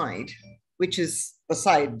waterfront side, which is the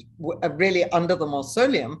side really under the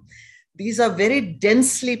mausoleum, these are very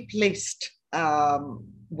densely placed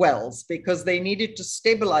wells because they needed to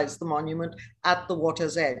stabilize the monument at the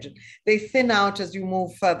water's edge. They thin out as you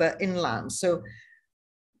move further inland. So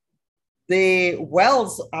the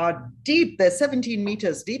wells are deep, they're 17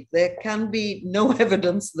 meters deep. There can be no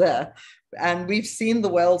evidence there. And we've seen the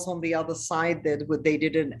wells on the other side.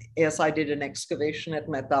 ASI did an excavation at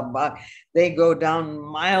Amita Baig. They go down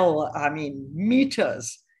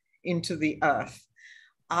meters into the earth.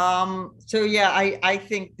 So yeah, I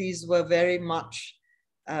think these were very much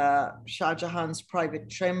Shah Jahan's private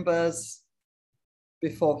chambers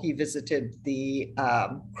before he visited the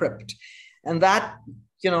crypt. And that,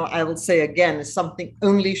 I will say again, is something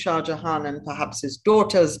only Shah Jahan and perhaps his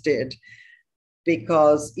daughters did,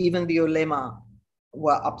 because even the ulema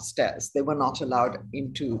were upstairs. They were not allowed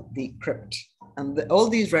into the crypt. And all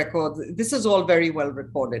these records, this is all very well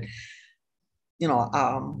recorded.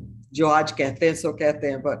 Jo aaj kehte hain, so kehte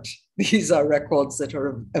hain, but these are records that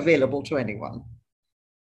are available to anyone.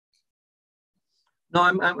 No,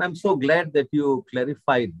 I'm so glad that you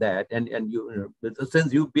clarified that, and you,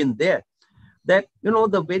 since you've been there, that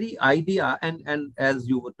the very idea, and as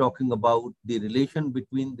you were talking about the relation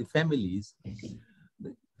between the families,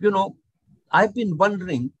 I've been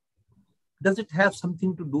wondering, does it have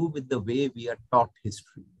something to do with the way we are taught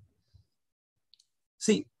history?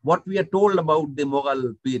 See, what we are told about the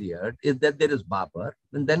Mughal period is that there is Babur,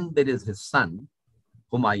 and then there is his son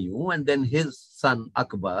Humayun, and then his son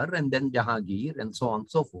Akbar, and then Jahangir, and so on and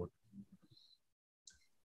so forth.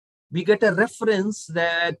 We get a reference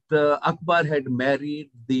that Akbar had married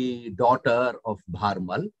the daughter of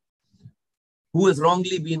Bharmal, who has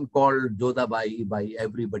wrongly been called Jodhabai by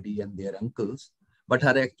everybody and their uncles, but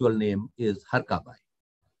her actual name is Harkabai.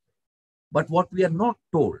 But what we are not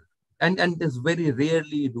told, and this very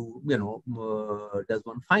rarely does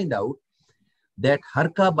one find out, that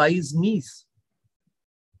Harkabai's niece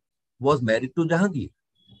was married to Jahangir,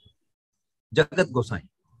 Jagat Gosai,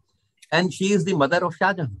 and she is the mother of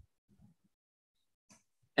Shah Jahan.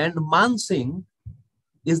 And Man Singh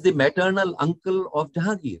is the maternal uncle of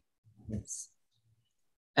Jahangir. Yes.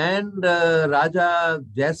 And Raja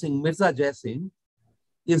Jai Singh, Mirza Jai Singh,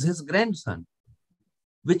 is his grandson,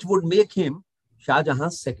 which would make him Shah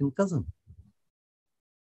Jahan's second cousin.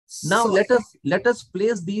 Now let us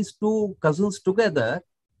place these two cousins together,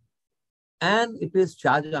 and it is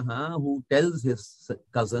Shah Jahan who tells his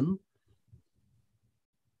cousin,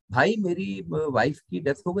 भाई मेरी wife की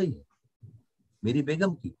death हो गई है, मेरी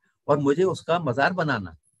बेगम की, और मुझे उसका मजार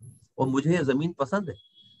बनाना, और मुझे ये जमीन पसंद है,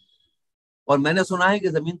 और मैंने सुना है कि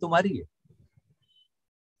जमीन तुम्हारी है.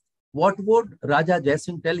 What would Raja Jai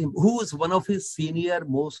Singh tell him, who is one of his senior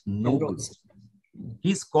most nobles?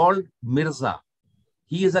 He's called Mirza.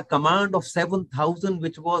 He is a command of 7,000,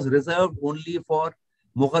 which was reserved only for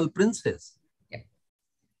Mughal princes. Yeah.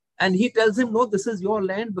 And he tells him, no, this is your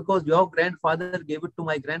land because your grandfather gave it to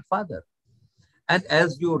my grandfather. And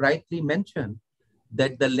as you rightly mentioned,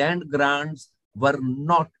 that the land grants were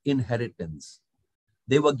not inheritance.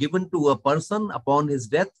 They were given to a person. Upon his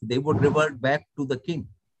death, they would revert back to the king.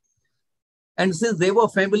 And since they were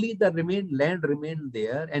family, the land remained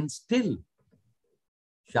there, and still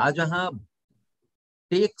Shah Jahan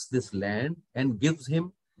takes this land and gives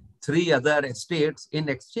him 3 other estates in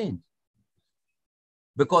exchange.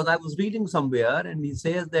 Because I was reading somewhere, and he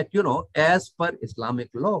says that, as per Islamic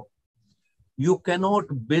law, you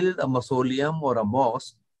cannot build a mausoleum or a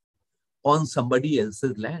mosque on somebody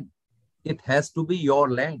else's land. It has to be your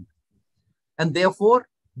land. And therefore,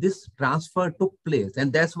 this transfer took place,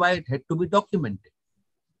 and that's why it had to be documented.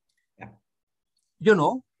 Yeah.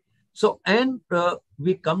 So, and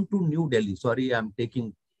we come to New Delhi. Sorry, I'm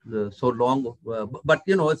taking so long, but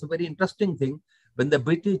it's a very interesting thing. When the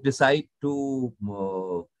British decide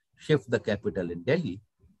to shift the capital in Delhi,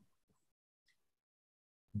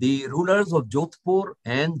 the rulers of Jodhpur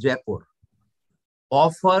and Jaipur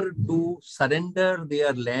offer to surrender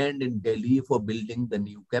their land in Delhi for building the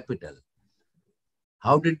new capital.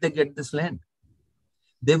 How did they get this land?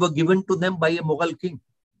 They were given to them by a Mughal king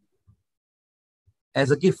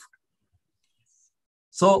as a gift.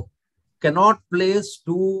 So, cannot place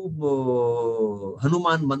to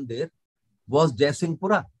Hanuman Mandir was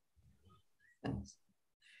Jaisinghpura.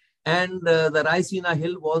 And the Raisina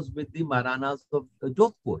Hill was with the Maharanas of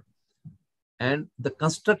Jodhpur. And the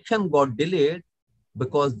construction got delayed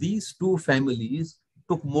because these two families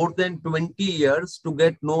took more than 20 years to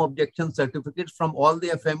get no objection certificates from all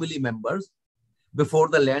their family members before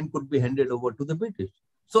the land could be handed over to the British.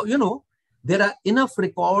 So, there are enough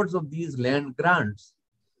records of these land grants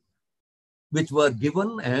which were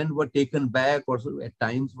given and were taken back, or at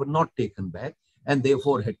times were not taken back, and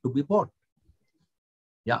therefore had to be bought.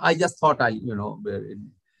 Yeah, I just thought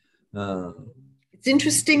It's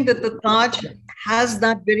interesting that the Taj has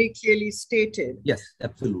that very clearly stated. Yes,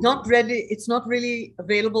 absolutely. It's not really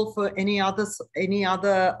available for any other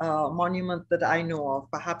monument that I know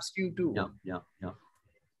of. Perhaps you do. Yeah.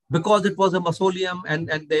 Because it was a mausoleum, and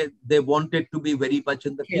they wanted to be very much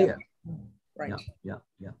in the clear. Right. Yeah.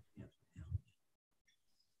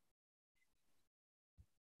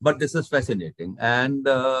 But this is fascinating, and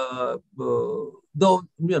though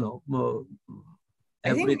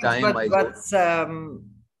every time I go,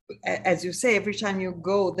 as you say, every time you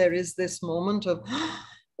go, there is this moment of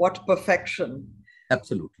what perfection.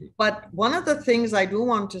 Absolutely. But one of the things I do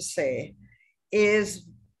want to say is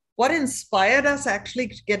what inspired us actually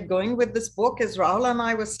to get going with this book is Rahul and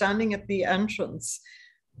I were standing at the entrance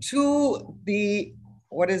to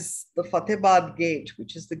what is the Fatehbad Gate,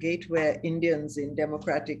 which is the gate where Indians in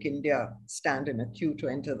democratic India stand in a queue to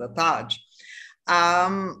enter the Taj.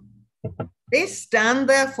 They stand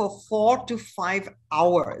there for 4 to 5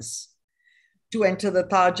 hours to enter the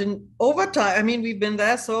Taj. And over time, I mean, we've been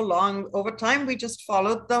there so long, over time, we just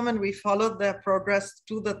followed them and we followed their progress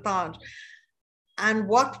to the Taj. And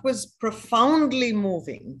what was profoundly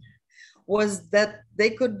moving was that they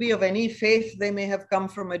could be of any faith. They may have come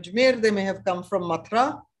from Ajmer, they may have come from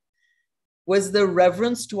Mathura, was the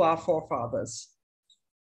reverence to our forefathers.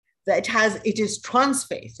 That it is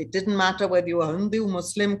trans-faith. It didn't matter whether you were Hindu,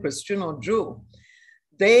 Muslim, Christian, or Jew.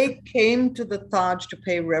 They came to the Taj to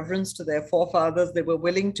pay reverence to their forefathers. They are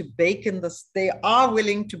willing to bake in the sun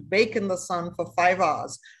for 5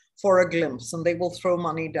 hours for a glimpse, and they will throw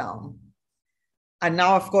money down. And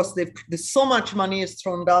now, of course, there's so much money is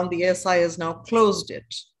thrown down, the ASI has now closed it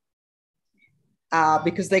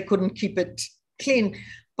because they couldn't keep it clean.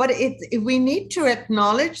 But we need to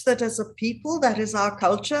acknowledge that as a people, that is our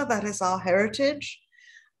culture, that is our heritage,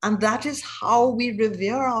 and that is how we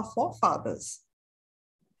revere our forefathers.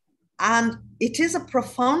 And it is a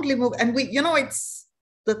profoundly and it's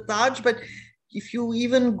the Taj, but if you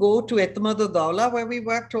even go to Etmad-ud-Dawla, where we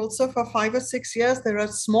worked also for 5 or 6 years, there are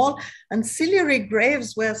small ancillary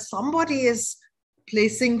graves where somebody is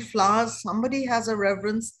placing flowers, somebody has a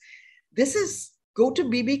reverence. Go to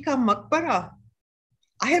Bibi Ka Maqbara.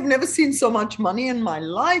 I have never seen so much money in my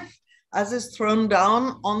life as is thrown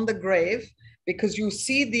down on the grave, because you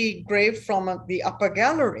see the grave from the upper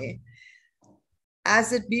gallery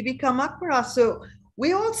as at Bibi Ka Maqbara. So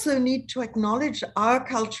we also need to acknowledge our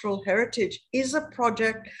cultural heritage is a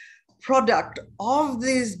product of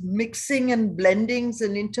these mixing and blendings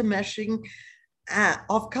and intermeshing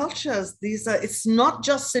of cultures. It's not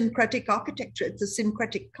just syncretic architecture, it's a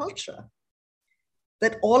syncretic culture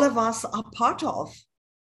that all of us are part of.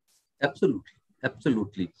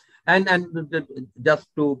 Absolutely. And just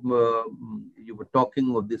to, you were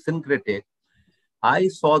talking of the syncretic, I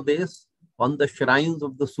saw this on the shrines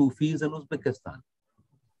of the Sufis in Uzbekistan.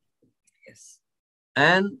 Yes.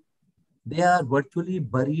 And they are virtually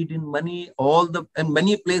buried in money. In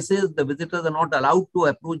many places, the visitors are not allowed to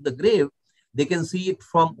approach the grave. They can see it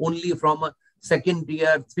only from a 2nd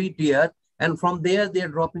tier, 3 tier, and from there they are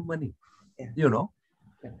dropping money. Yeah.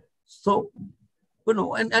 So,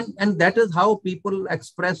 and that is how people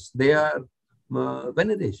express their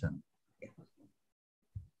veneration.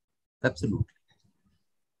 Absolutely.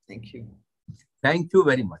 Thank you. Thank you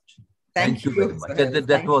very much. Thank you very much.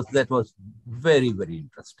 That was very, very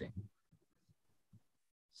interesting.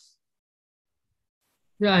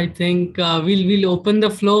 Yeah, I think we'll open the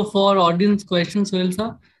floor for audience questions, Sohail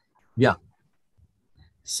sir. Yeah.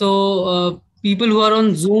 So people who are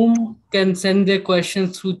on Zoom can send their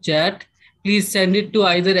questions through chat. Please send it to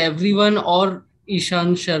either everyone or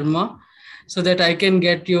Ishan Sharma, so that I can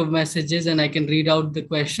get your messages and I can read out the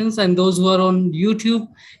questions. And those who are on YouTube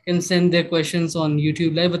can send their questions on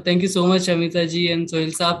YouTube Live. But thank you so much, Amita ji and Sohail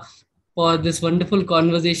Saab, for this wonderful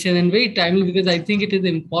conversation, and very timely, because I think it is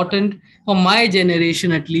important for my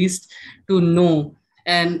generation, at least, to know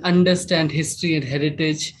and understand history and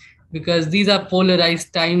heritage, because these are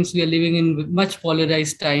polarized times. We are living in much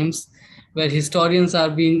polarized times where historians are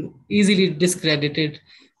being easily discredited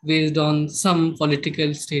based on some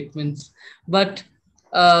political statements. But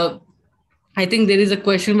I think there is a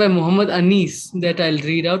question by Muhammad Anis that I'll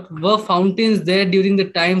read out. Were fountains there during the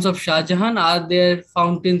times of Shah Jahan? Are there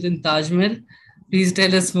fountains in Taj Mahal? Please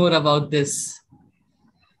tell us more about this.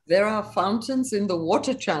 There are fountains in the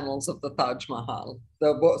water channels of the Taj Mahal.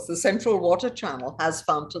 The central water channel has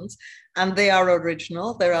fountains, and they are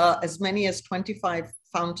original. There are as many as 25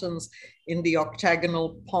 fountains in the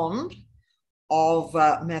octagonal pond of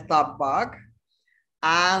Amita Baig.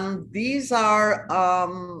 And these are,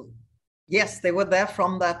 yes, they were there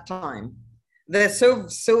from that time. they're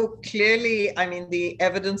so clearly, I mean, the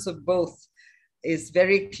evidence of both is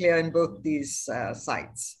very clear in both these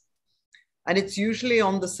sites. And it's usually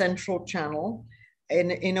on the central channel.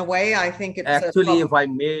 In a way, I think it's actually, if I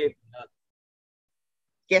may.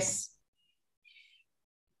 Yes.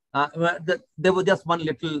 There was just one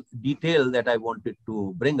little detail that I wanted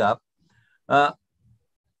to bring up.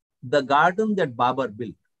 The garden that Babur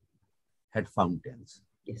built had fountains.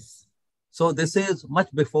 Yes. So this is much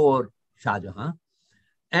before Shah Jahan.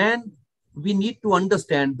 And we need to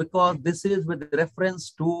understand, because this is with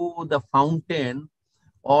reference to the fountain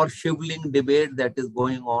or shivling debate that is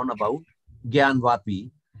going on about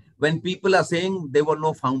Gyanvapi, when people are saying there were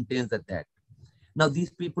no fountains at that. Now,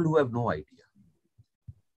 these people who have no idea,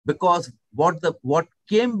 because what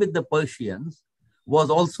came with the Persians was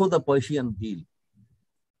also the Persian wheel,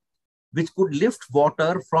 which could lift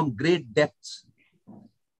water from great depths.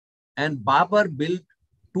 And Babur built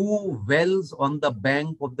 2 wells on the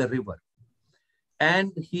bank of the river.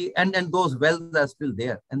 And those wells are still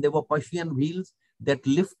there. And there were Persian wheels that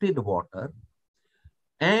lifted water.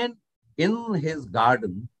 And in his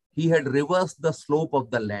garden, he had reversed the slope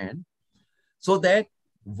of the land so that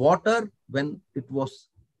water, when it was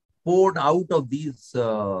poured out of these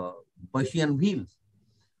Persian wheels,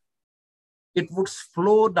 it would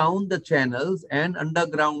flow down the channels and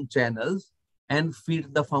underground channels and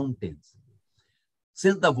feed the fountains.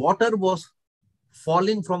 Since the water was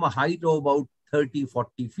falling from a height of about 30,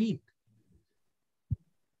 40 feet,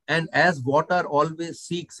 and as water always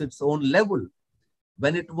seeks its own level,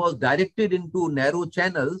 when it was directed into narrow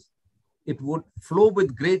channels, it would flow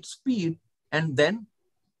with great speed, and then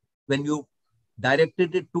when you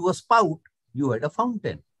directed it to a spout, you had a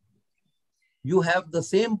fountain. You have the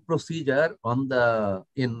same procedure in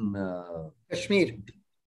Kashmir.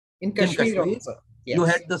 In Kashmir also. Yes. You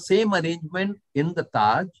had the same arrangement in the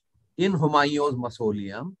Taj, in Humayun's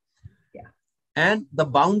mausoleum. Yeah. And the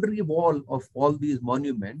boundary wall of all these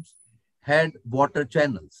monuments had water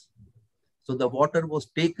channels. So the water was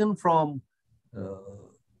taken from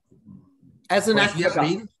as an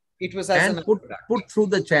aqueduct. It was as an put through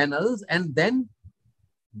the channels and then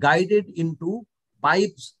guided into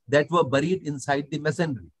pipes that were buried inside the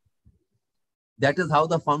masonry. That is how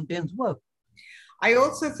the fountains work. I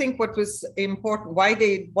also think what was important,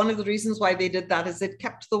 one of the reasons why they did that is it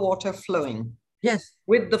kept the water flowing. Yes.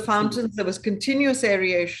 With the fountains, there was continuous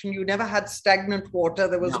aeration. You never had stagnant water.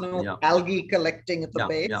 There was no algae collecting at the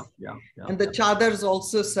base. And the chadars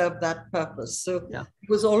also served that purpose. So it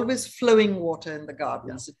was always flowing water in the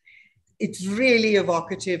gardens. It's really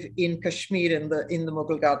evocative in Kashmir in the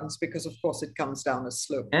Mughal gardens because, of course, it comes down a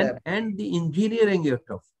slope. And the engineering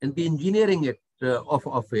of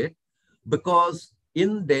it, because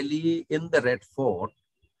in Delhi, in the Red Fort,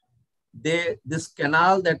 this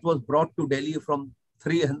canal that was brought to Delhi from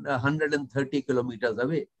 330 kilometers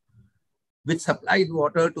away, which supplied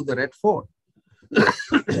water to the Red Fort,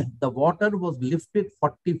 the water was lifted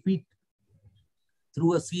 40 feet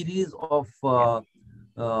through a series of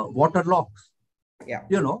water locks. Yeah.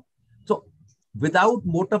 So without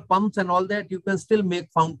motor pumps and all that, you can still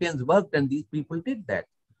make fountains work, and these people did that.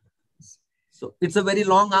 So it's a very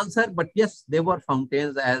long answer, but yes, there were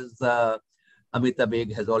fountains, as Amita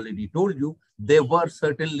Baig has already told you. There were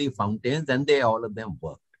certainly fountains, and all of them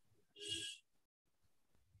worked.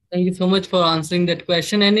 Thank you so much for answering that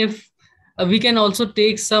question. And if we can also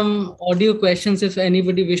take some audio questions, if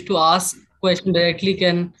anybody wish to ask question directly,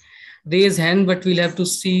 can raise hand, but we'll have to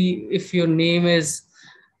see if your name is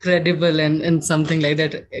credible and something like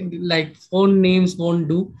that. Like phone names won't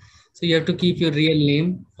do. So you have to keep your real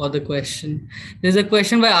name for the question. There's a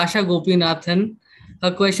question by Asha Gopinathan. Her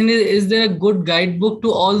question is there a good guidebook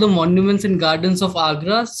to all the monuments and gardens of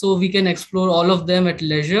Agra so we can explore all of them at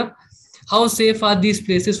leisure? How safe are these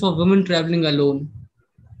places for women traveling alone?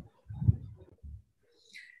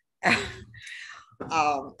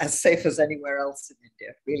 As safe as anywhere else in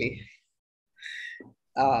India, really.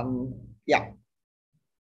 Yeah.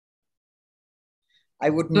 I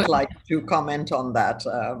wouldn't like to comment on that.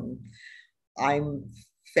 I'm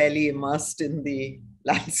fairly immersed in the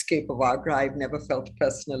landscape of Agra. I've never felt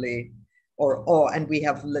personally, and we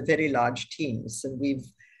have very large teams. And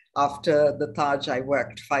after the Taj, I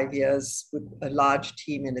worked 5 years with a large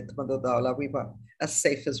team in Itmadaula. We were as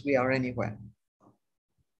safe as we are anywhere.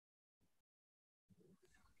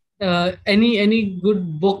 Any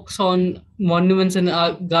good books on monuments and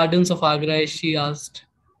gardens of Agra, as she asked?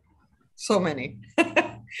 So many,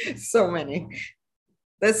 so many.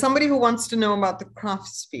 There's somebody who wants to know about the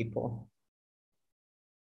craftspeople.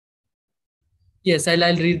 Yes,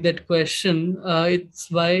 I'll read that question. It's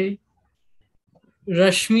by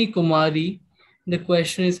Rashmi Kumari. The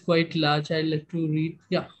question is quite large. I'll let you read.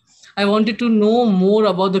 Yeah. I wanted to know more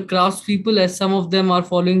about the craftspeople, as some of them are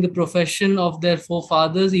following the profession of their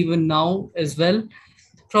forefathers even now as well.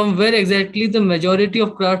 From where exactly the majority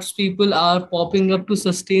of craftspeople are popping up to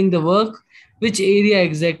sustain the work? Which area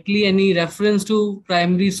exactly? Any reference to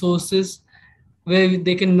primary sources where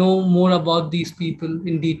they can know more about these people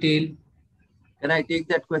in detail? Can I take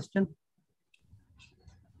that question?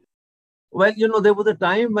 Well, there was a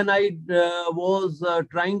time when I was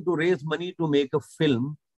trying to raise money to make a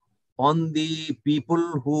film on the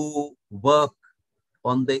people who work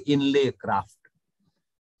on the inlay craft.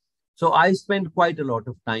 So I spent quite a lot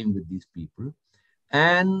of time with these people.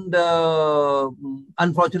 And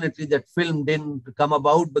unfortunately, that film didn't come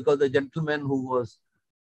about because the gentleman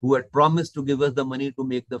who had promised to give us the money to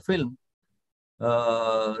make the film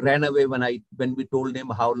ran away when we told him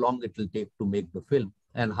how long it will take to make the film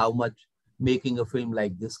and how much making a film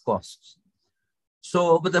like this costs.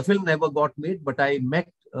 So, but the film never got made. But I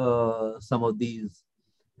met some of these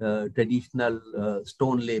traditional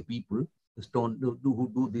stone lay people,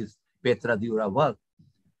 who do this Petra Dura work.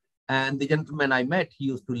 And the gentleman I met, he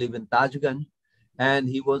used to live in Tajganj, and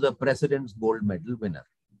he was a President's Gold Medal winner.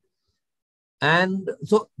 And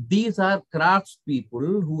so these are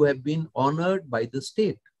craftspeople who have been honored by the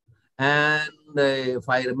state. And if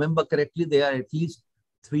I remember correctly, there are at least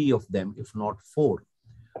 3 of them, if not 4,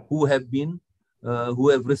 who have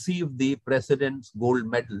received the President's Gold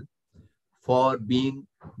Medal for being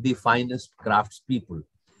the finest craftspeople.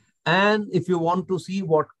 And if you want to see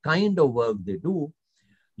what kind of work they do,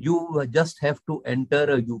 you just have to enter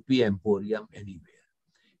a UP Emporium anywhere.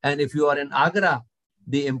 And if you are in Agra,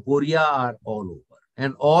 the Emporia are all over.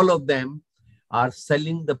 And all of them are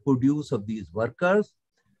selling the produce of these workers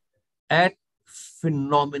at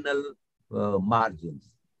phenomenal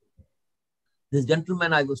margins. This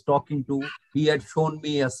gentleman I was talking to, he had shown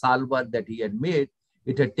me a salwar that he had made.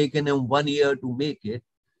 It had taken him 1 year to make it.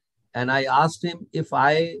 And I asked him if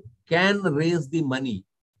I can raise the money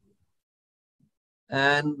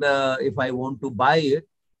and if I want to buy it,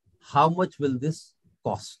 how much will this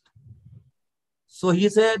cost? So he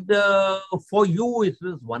said, for you, it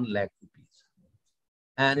is 1 lakh rupees.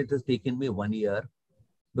 And it has taken me 1 year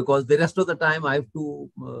because the rest of the time I have to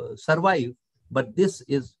survive. But this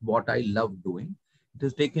is what I love doing. It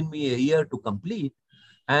has taken me a year to complete,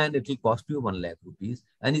 and it will cost you 1 lakh rupees.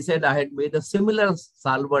 And he said, I had made a similar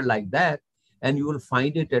salver like that, and you will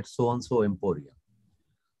find it at so-and-so Emporium.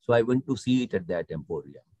 So I went to see it at that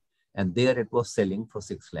Emporium, and there it was selling for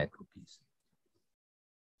 6 lakh rupees.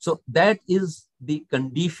 So that is the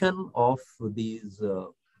condition of these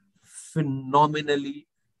phenomenally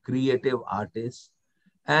creative artists.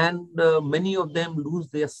 And many of them lose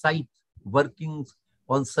their sight working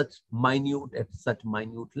on such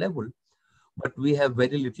minute level. But we have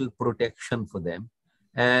very little protection for them.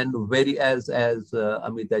 And as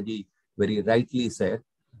Amita ji very rightly said,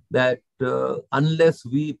 that unless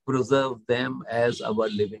we preserve them as our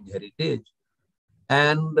living heritage,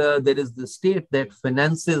 and there is the state that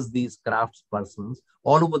finances these craftspersons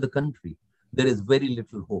all over the country, there is very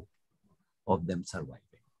little hope of them surviving.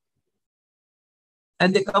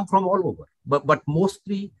 And they come from all over, but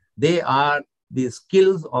mostly they are the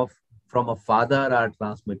skills from a father are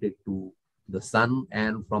transmitted to the son,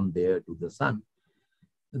 and from there to the son.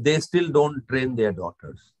 They still don't train their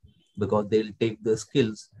daughters because they'll take the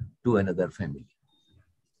skills to another family.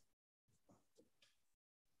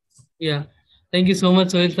 Yeah. Thank you so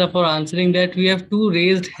much, Sohail sir, for answering that. We have 2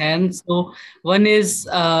 raised hands. So one is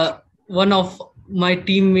one of my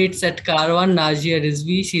teammates at Karwan, Najia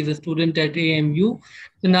Rizvi. She's a student at AMU.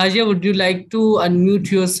 So Najia, would you like to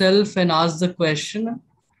unmute yourself and ask the question?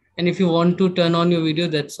 And if you want to turn on your video,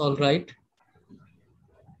 that's all right.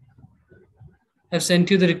 I've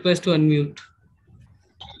sent you the request to unmute.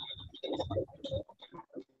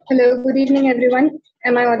 Hello, good evening, everyone.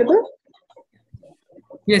 Am I audible?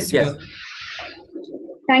 Yes, you are.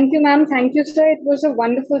 Thank you, ma'am. Thank you, sir. It was a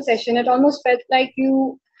wonderful session. It almost felt like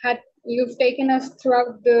you've taken us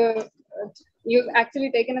throughout you've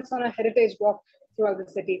actually taken us on a heritage walk throughout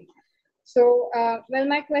the city. So, well,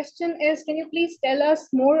 my question is, can you please tell us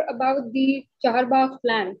more about the Chaharbagh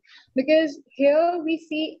plan? Because here we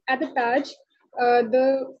see at the Taj,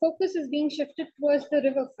 the focus is being shifted towards the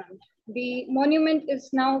riverfront. The monument is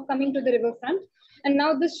now coming to the riverfront, and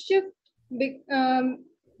now this shift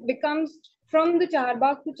becomes from the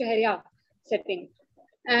Chaharbagh to Chahariya setting.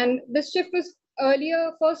 And this shift was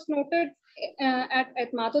earlier first noted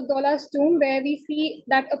at Matuddola's tomb, where we see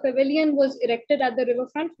that a pavilion was erected at the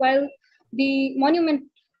riverfront while the monument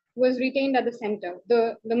was retained at the center.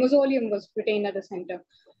 The mausoleum was retained at the center.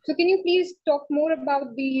 So can you please talk more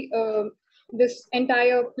about the this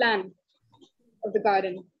entire plan of the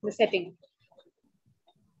garden, the setting?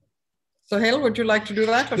 Sohail, would you like to do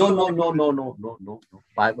that? No.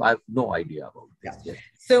 I have no idea about this. Yeah. Yes.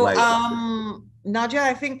 So, Nadia,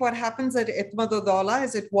 I think what happens at Itmadodala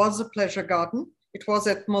is it was a pleasure garden. It was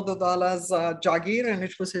Itmadodala's Jagir, and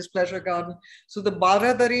it was his pleasure garden. So the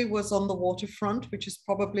Baradari was on the waterfront, which is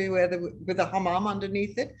probably where with a hammam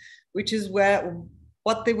underneath it, which is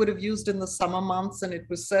what they would have used in the summer months, and it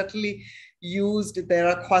was certainly used. There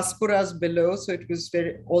are khwaspuras below, so it was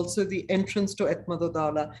also the entrance to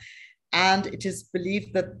Itmadodala. And it is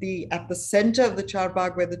believed that at the center of the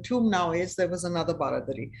Charbagh, where the tomb now is, there was another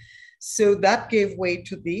Baradari. So that gave way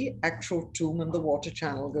to the actual tomb, and the water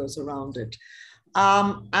channel goes around it.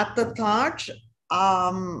 At the Taj,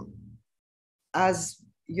 as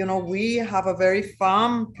you know, we have a very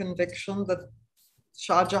firm conviction that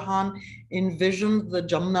Shah Jahan envisioned the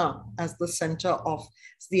Jamna as the center of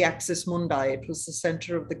the axis mundi. It was the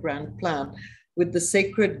center of the grand plan, with the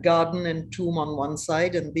sacred garden and tomb on one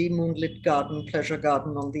side and the moonlit garden, pleasure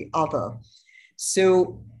garden on the other.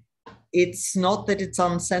 So it's not that it's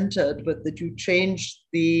uncentered, but that you change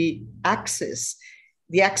the axis.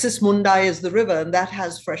 The axis mundi is the river, and that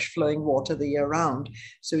has fresh flowing water the year round.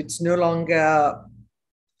 So it's no longer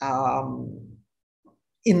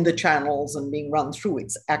in the channels and being run through.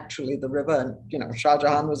 It's actually the river. And, you know, Shah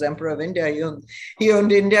Jahan was emperor of India. He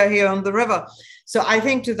owned India, he owned the river. So I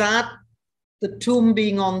think to that, the tomb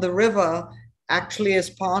being on the river actually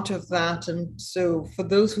is part of that. And so for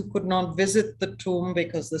those who could not visit the tomb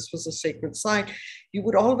because this was a sacred site, you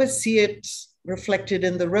would always see it reflected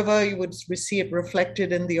in the river. You would see it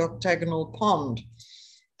reflected in the octagonal pond.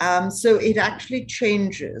 So it actually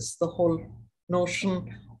changes the whole notion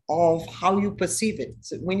of how you perceive it.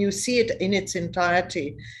 So when you see it in its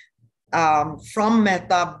entirety, from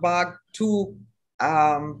Amita Baig to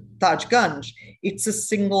Tajganj, it's a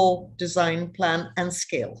single design plan and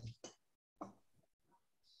scale.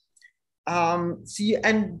 And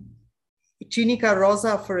Chinika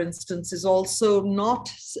Rosa, for instance, is also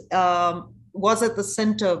not, was at the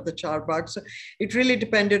center of the Charbagh. So it really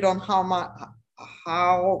depended on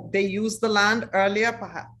how they used the land earlier,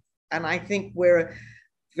 perhaps. And I think we're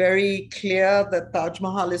very clear that Taj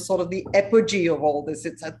Mahal is sort of the apogee of all this.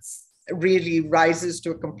 It's really rises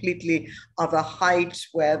to a completely other height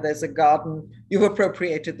where there's a garden. You've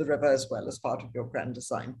appropriated the river as well as part of your grand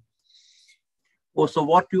design. Oh, so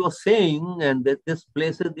what you are saying, and that this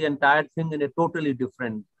places the entire thing in a totally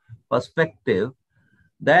different perspective,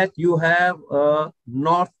 that you have a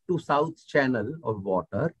north to south channel of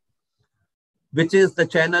water, which is the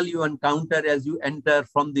channel you encounter as you enter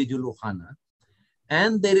from the Julukhana.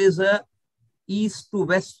 And there is a east to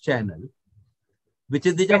west channel, which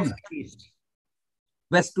is the Jamna.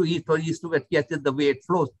 West to east or east to west, yes, is the way it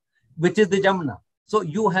flows, which is the Jamna. So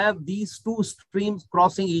you have these two streams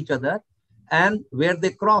crossing each other, and where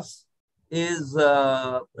they cross is,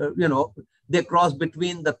 they cross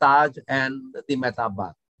between the Taj and the Amita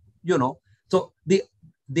Baig, So the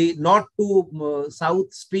north to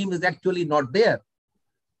south stream is actually not there,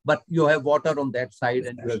 but you have water on that side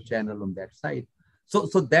and you have channel on that side. So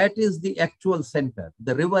that is the actual center.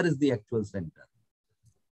 The river is the actual center.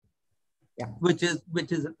 Yeah. Which is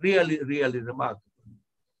really, really remarkable.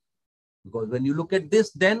 Because when you look at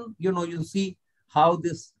this, then you see how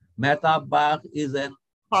this Amita Baig is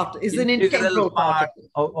an integral part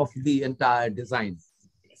of the entire design.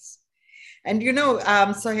 Yes. And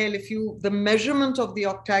Sohail, the measurement of the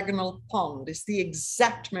octagonal pond is the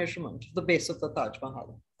exact measurement of the base of the Taj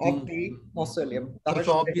Mahal, of the mausoleum.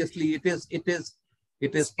 So obviously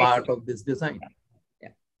it is part of this design. Yeah.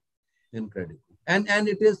 Incredible. And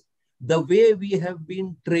it is the way we have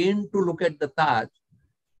been trained to look at the Taj,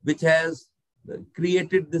 which has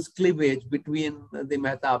created this cleavage between the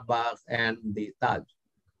Amita Baig and the Taj.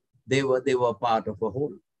 They were part of a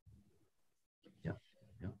whole. Yeah.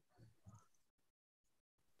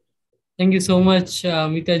 Thank you so much,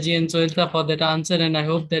 Amita ji and Sohail for that answer, and I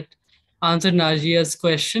hope that answered Najia's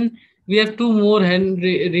question. We have two more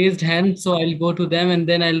raised hands, so I'll go to them and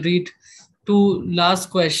then I'll read two last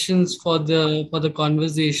questions for the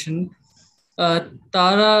conversation.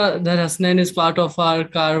 Tara Dharasnan is part of our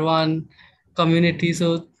Karwan community.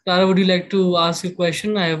 So Tara, would you like to ask a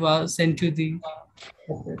question? I have sent you the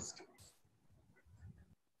list.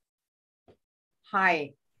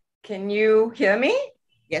 Hi, can you hear me?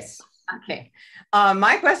 Yes. Okay.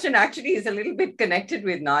 My question actually is a little bit connected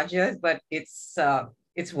with Najia's, but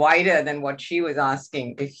it's wider than what she was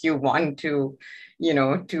asking. If you want to,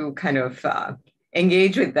 to kind of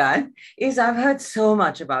engage with that is I've heard so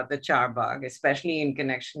much about the Charbagh, especially in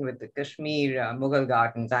connection with the Kashmir Mughal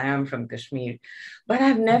gardens. I am from Kashmir, but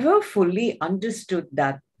I've never fully understood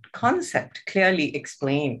that concept clearly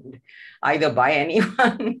explained either by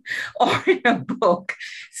anyone or in a book.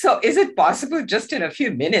 So is it possible just in a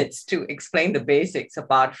few minutes to explain the basics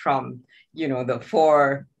apart from,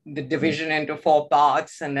 the division into 4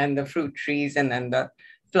 parts and then the fruit trees and then the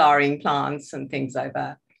flowering plants and things like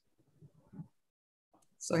that?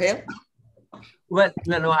 Sohail? Well,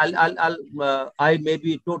 I may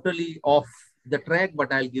be totally off the track,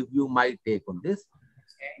 but I'll give you my take on this.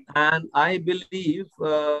 And I believe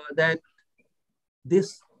that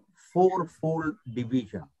this fourfold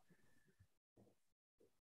division,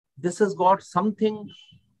 this has got something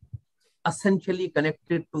essentially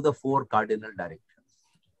connected to the 4 cardinal directions.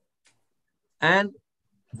 And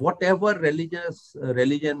whatever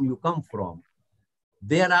religion you come from,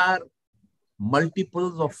 there are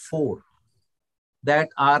multiples of 4 that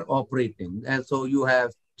are operating. And so you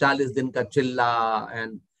have 40 din ka chilla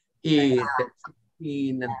and 8 and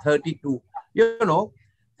 16 and 32,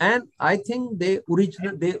 and I think they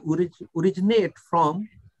originate from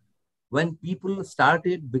when people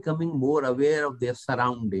started becoming more aware of their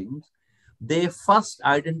surroundings. They first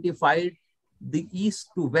identified the east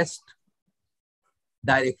to west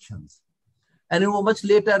directions. And much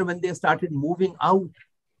later, when they started moving out,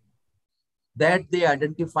 that they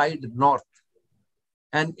identified north.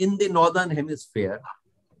 And in the northern hemisphere,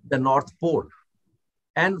 the North Pole.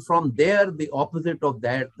 And from there, the opposite of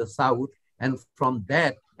that, the south. And from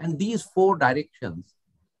that, and these 4 directions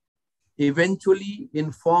eventually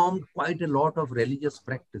informed quite a lot of religious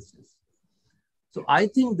practices. So I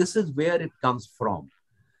think this is where it comes from.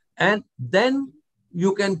 And then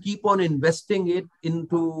you can keep on investing it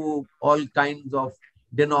into all kinds of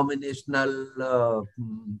denominational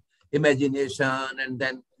imagination, and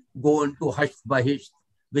then go into Hash Bahish,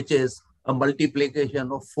 which is a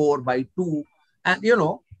multiplication of 4 by 2. And,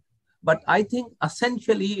 but I think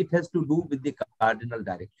essentially it has to do with the cardinal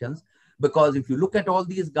directions, because if you look at all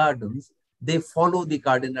these gardens, they follow the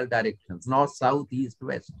cardinal directions, north, south, east,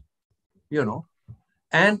 west,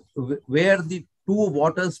 and where the 2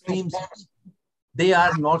 water streams, they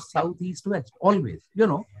are north, south, east, west, always,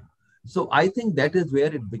 So I think that is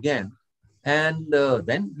where it began. And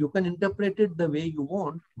then you can interpret it the way you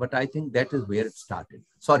want, but I think that is where it started.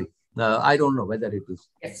 Sorry, I don't know whether it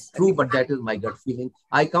is true, but that is my gut feeling.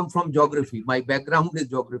 I come from geography. My background is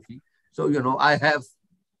geography. So, I have,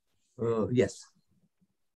 yes.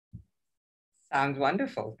 Sounds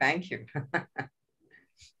wonderful. Thank you.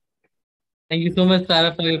 Thank you so much,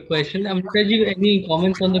 Tara, for your question. Amitaji, any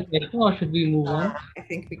comments on the question, or should we move on? I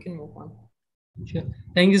think we can move on. Sure.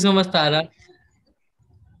 Thank you so much, Tara.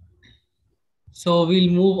 So we'll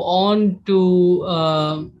move on to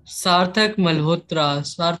Sarthak Malhotra.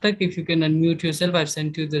 Sarthak, if you can unmute yourself, I've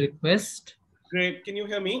sent you the request. Great. Can you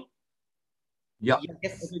hear me? Yeah.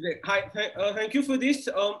 Yes. Okay, great. Hi. Thank you for this.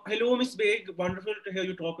 Hello, Ms. Baig. Wonderful to hear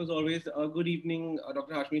you talk as always. Good evening,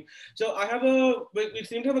 Dr. Hashmi. So we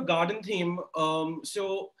seem to have a garden theme.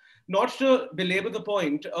 So not to belabor the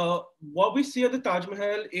point, what we see at the Taj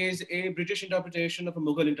Mahal is a British interpretation of a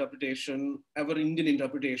Mughal interpretation, ever Indian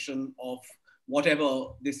interpretation of whatever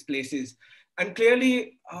this place is. And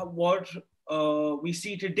clearly what we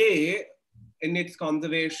see today in its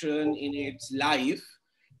conservation, in its life,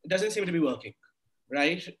 it doesn't seem to be working,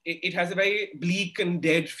 right? It has a very bleak and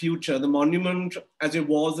dead future. The monument, as it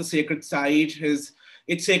was a sacred site,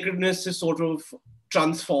 its sacredness is sort of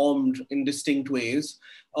transformed in distinct ways.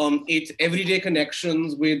 Its everyday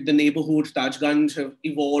connections with the neighborhood, Tajganj, have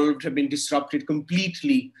evolved, have been disrupted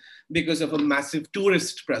completely because of a massive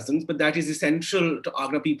tourist presence, but that is essential to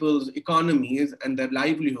Agra people's economies and their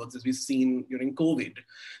livelihoods, as we've seen during COVID.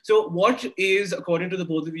 So what is, according to the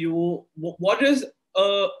both of you, what does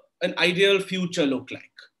an ideal future look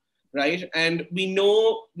like, right? And we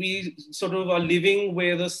know we sort of are living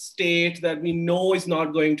with a state that we know is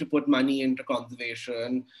not going to put money into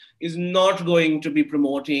conservation, is not going to be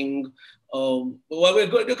promoting, well, we're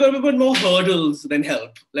going to put more hurdles than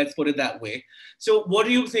help, let's put it that way. So what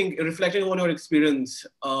do you think, reflecting on your experience?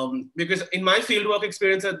 Because in my fieldwork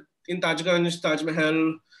experience in Tajganj, Taj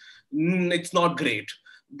Mahal, it's not great,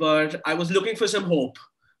 but I was looking for some hope,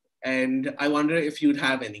 and I wonder if you'd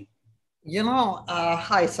have any.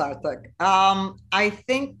 Hi, Sarthak. I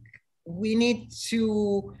think we need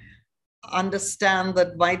to understand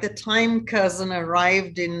that by the time Curzon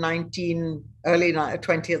arrived in early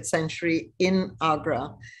 20th century in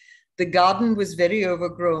Agra, the garden was very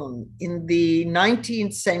overgrown. In the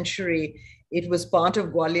 19th century, it was part of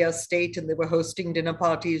Gwalior state, and they were hosting dinner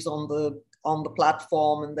parties on the on the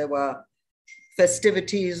platform, and there were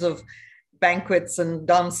festivities of banquets and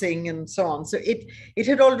dancing and so on. So it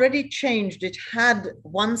had already changed. It had,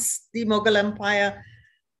 once the Mughal Empire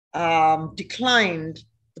declined,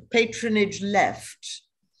 the patronage left.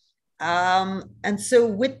 And so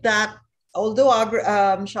with that, although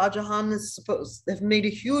Shah Jahan is supposed to have made a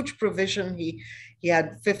huge provision, he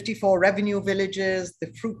had 54 revenue villages,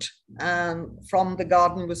 the fruit from the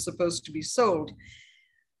garden was supposed to be sold.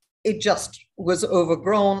 It just was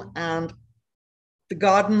overgrown, and the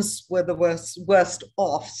gardens were the worst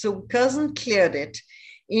off. So Curzon cleared it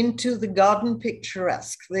into the garden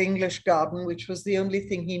picturesque, the English garden, which was the only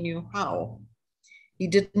thing he knew how. He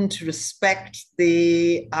didn't respect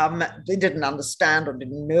they didn't understand or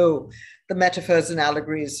didn't know the metaphors and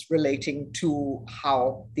allegories relating to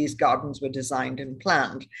how these gardens were designed and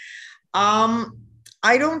planned. I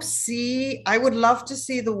would love to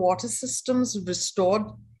see the water systems restored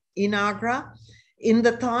in Agra, in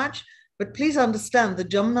the Taj, but please understand the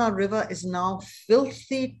Jamna River is now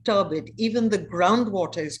filthy turbid. Even the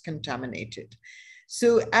groundwater is contaminated.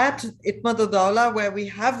 So at Itmadadola, where we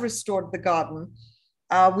have restored the garden,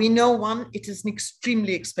 we know, one, it is an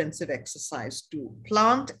extremely expensive exercise to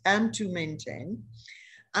plant and to maintain.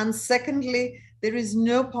 And secondly, there is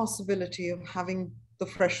no possibility of having the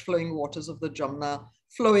fresh flowing waters of the Jamna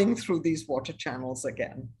flowing through these water channels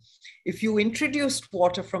again. If you introduced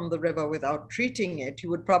water from the river without treating it, you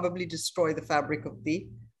would probably destroy the fabric of the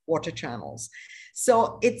water channels.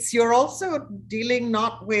 So you're also dealing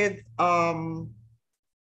not with a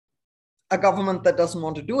government that doesn't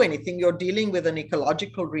want to do anything. You're dealing with an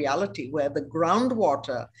ecological reality where the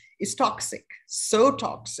groundwater is toxic, so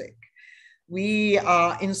toxic. We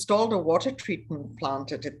installed a water treatment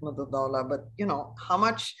plant at Itmadadola, but how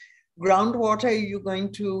much groundwater are you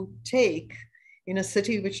going to take in a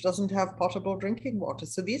city which doesn't have potable drinking water?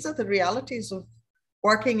 So these are the realities of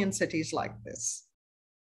working in cities like this.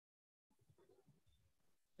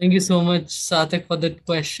 Thank you so much, Satak, for that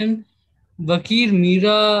question. Bakir,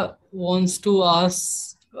 Meera wants to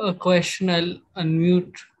ask a question. I'll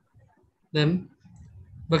unmute them.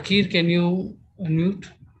 Bakir, can you unmute?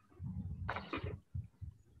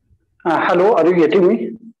 Hello, are you getting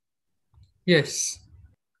me? Yes.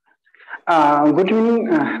 Good evening,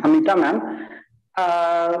 Amita ma'am.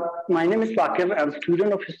 My name is Bakir. I'm a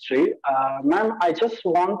student of history. Ma'am, I just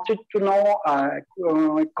wanted to know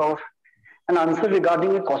an answer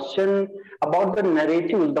regarding a question about the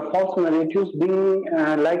narratives, the false narratives being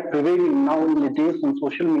prevailing now in the days on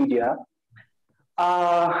social media.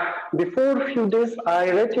 Before a few days, I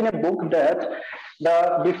read in a book that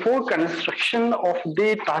before construction of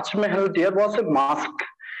the Taj Mahal, there was a mosque.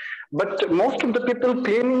 But most of the people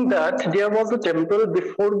claiming that there was a temple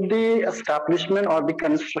before the establishment or the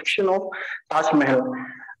construction of Taj Mahal.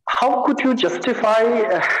 How could you justify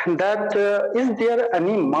that? Is there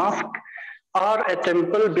any mosque or a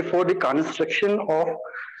temple before the construction of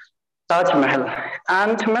Taj Mahal?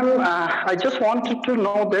 And ma'am, I just wanted to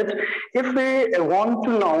know that if we want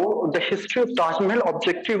to know the history of Taj Mahal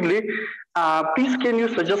objectively, please can you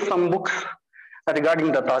suggest some books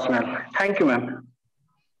regarding the Taj Mahal? Thank you, ma'am.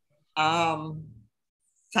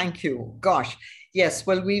 Thank you. Gosh, yes.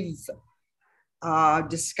 Well, we've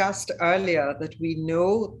discussed earlier that we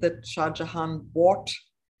know that Shah Jahan bought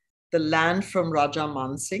the land from Raja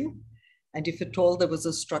Man Singh, and if at all there was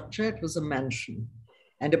a structure, it was a mansion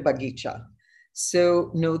and a bagicha. So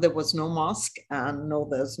no, there was no mosque, and no,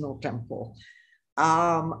 there's no temple.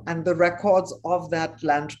 And the records of that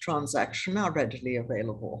land transaction are readily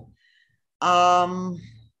available.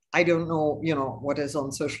 I don't know, what is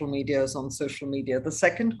on social media is on social media. The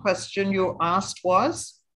second question you asked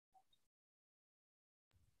was?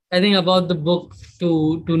 I think about the book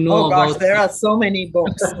to know about. Oh gosh, about. there are so many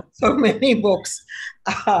books, so many books.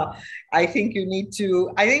 I think you need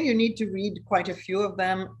to read quite a few of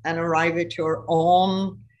them and arrive at your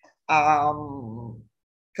own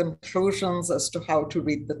conclusions as to how to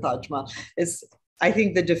read the Taj Mahal. I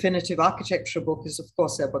think the definitive architecture book is, of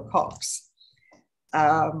course, Eber Cox.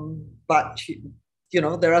 But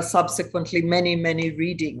there are subsequently many, many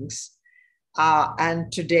readings,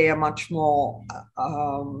 and today are much more.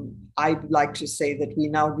 I'd like to say that we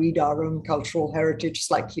now read our own cultural heritage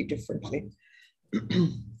slightly differently.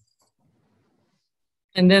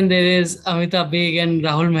 And then there is Amita Baig and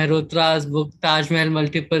Rahul Mehrotra's book Taj Mahal,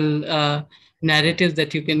 multiple narratives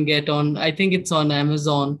that you can get on. I think it's on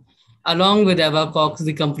Amazon, along with Eva Cox,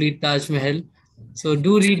 The Complete Taj Mahal. So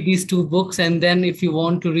do read these two books. And then if you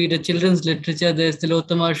want to read a children's literature, there's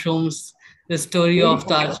Tilotama Shom's The Story of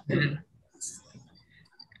Taj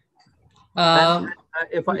Mahal.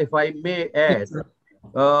 If I may add,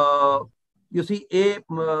 You see,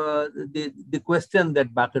 the question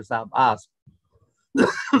that Bakir Saab asked,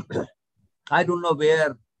 I don't know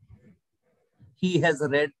where he has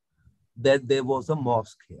read that there was a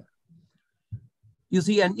mosque here. You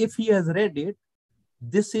see, and if he has read it,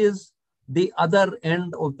 this is the other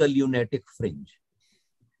end of the lunatic fringe.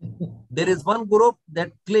 There is one group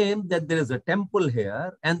that claims that there is a temple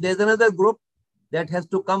here, and there's another group that has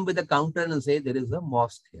to come with a counter and say there is a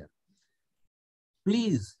mosque here.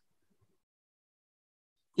 Please,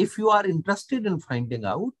 if you are interested in finding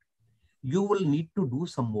out, you will need to do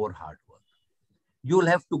some more hard work. You will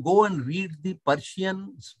have to go and read the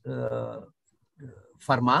Persian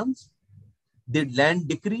farmans, the land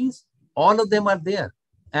decrees, all of them are there.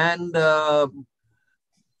 And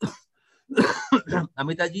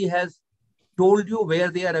Amita ji has told you where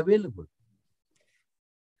they are available.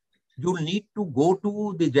 You need to go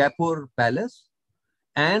to the Jaipur Palace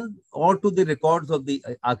and or to the records of the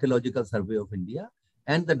Archaeological Survey of India,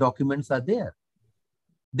 and the documents are there.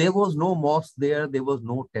 There was no mosque there. There was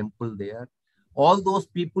no temple there. All those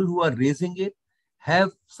people who are raising it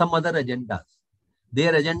have some other agendas.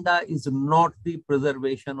 Their agenda is not the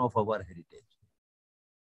preservation of our heritage.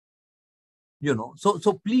 You know, so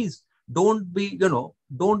please don't be,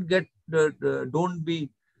 don't be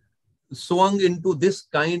swung into this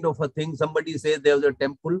kind of a thing. Somebody says there was a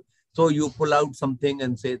temple, so you pull out something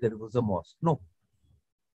and say there was a mosque. No.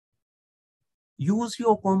 Use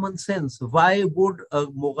your common sense. Why would a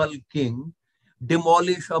Mughal king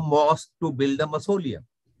demolish a mosque to build a mausoleum?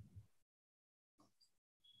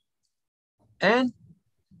 And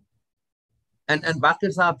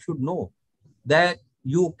Bakir Saab should know that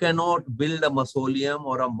you cannot build a mausoleum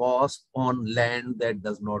or a mosque on land that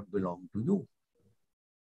does not belong to you.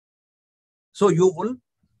 So you will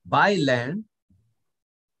buy land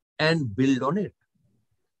and build on it.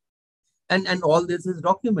 And all this is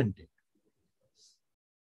documented.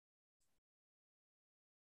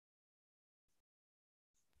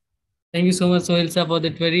 Thank you so much, Sohail sir, for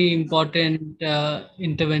that very important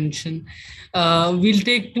intervention. We'll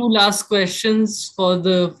take two last questions for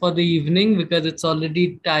the evening because it's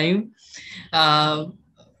already time.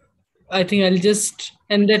 I think I'll just,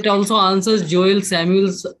 and that also answers Joel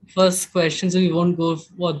Samuel's first question, so we won't go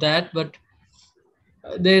for that. But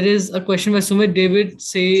there is a question by Sumit David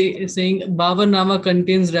saying Babar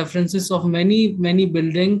contains references of many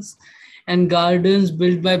buildings and gardens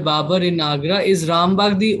built by Babur in Agra. Is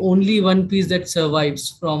Rambagh the only one piece that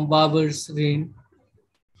survives from Babur's reign?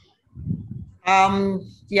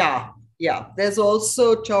 Yeah. There's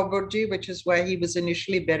also Chauburji, which is where he was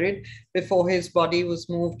initially buried before his body was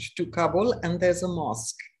moved to Kabul, and there's a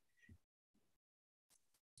mosque.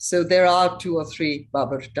 So there are 2 or 3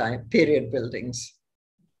 Babur time period buildings.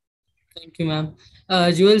 Thank you, ma'am.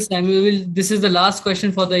 Joel Samuel, this is the last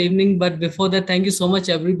question for the evening. But before that, thank you so much,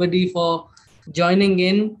 everybody, for joining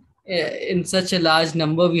in such a large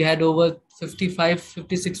number. We had over 55,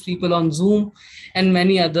 56 people on Zoom and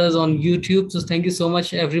many others on YouTube. So thank you so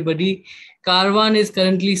much, everybody. Karwan is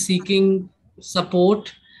currently seeking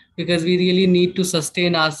support because we really need to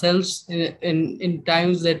sustain ourselves in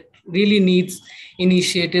times that really needs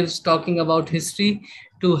initiatives talking about history.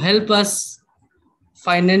 To help us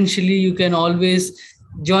financially, you can always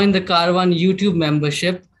join the Karwan YouTube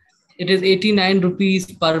membership. It is 89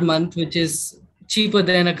 rupees per month, which is cheaper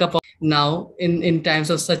than a cup of now in times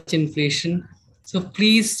of such inflation. So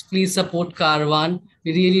please support Karwan.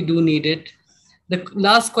 We really do need it. The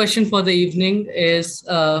last question for the evening is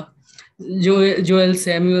Joel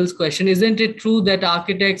Samuel's question. Isn't it true that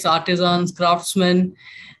architects, artisans, craftsmen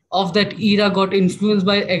of that era got influenced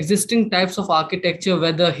by existing types of architecture,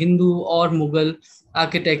 whether Hindu or Mughal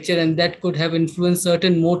architecture, and that could have influenced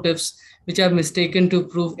certain motifs which are mistaken to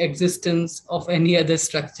prove existence of any other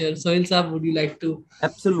structure? So, Sohail Saab, would you like to?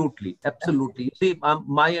 Absolutely. See,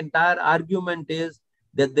 my entire argument is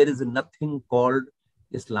that there is nothing called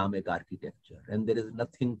Islamic architecture and there is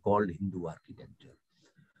nothing called Hindu architecture.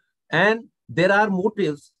 And there are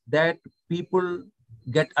motives that people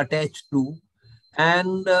get attached to,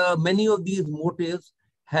 and many of these motives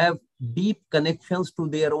have deep connections to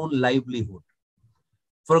their own livelihood.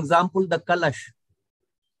 For example, the Kalash.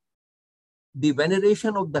 The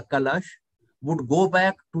veneration of the Kalash would go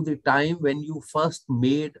back to the time when you first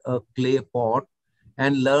made a clay pot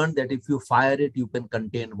and learned that if you fire it, you can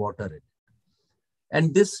contain water in it.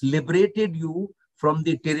 And this liberated you from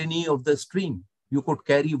the tyranny of the stream. You could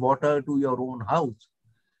carry water to your own house.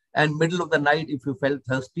 And middle of the night, if you felt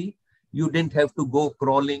thirsty, you didn't have to go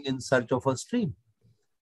crawling in search of a stream.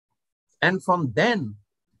 And from then,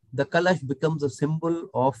 the Kalash becomes a symbol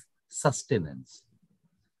of sustenance.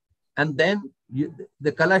 And then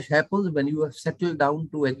the Kalash happens when you have settled down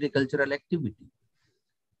to agricultural activity.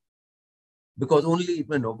 Because only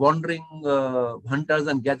wandering hunters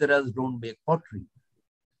and gatherers don't make pottery.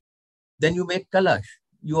 Then you make Kalash.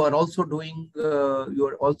 You are also doing, you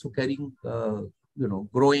are also carrying,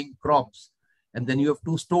 growing crops. And then you have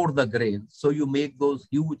to store the grain. So you make those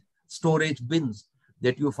huge storage bins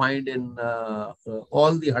that you find in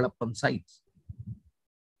all the Harappan sites.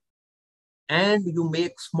 And you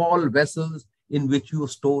make small vessels in which you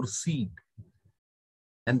store seed.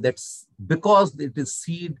 And that's because it is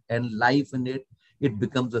seed and life in it, it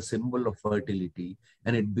becomes a symbol of fertility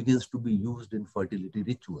and it begins to be used in fertility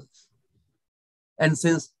rituals. And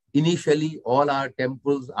since initially all our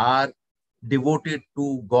temples are devoted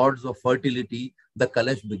to gods of fertility, the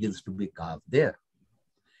Kalash begins to be carved there.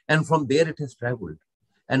 And from there it has traveled.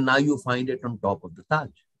 And now you find it on top of the Taj.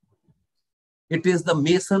 It is the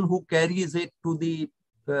mason who carries it to the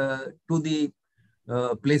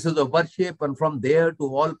places of worship, and from there to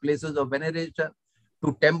all places of veneration,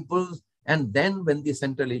 to temples. And then when the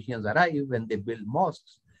Central Asians arrive, when they build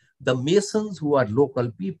mosques, the masons who are local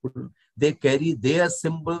people, they carry their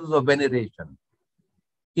symbols of veneration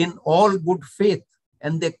in all good faith,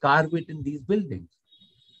 and they carve it in these buildings.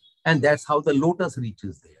 And that's how the lotus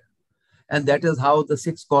reaches there. And that is how the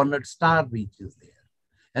six-cornered star reaches there.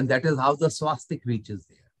 And that is how the swastik reaches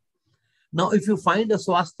there. Now, if you find a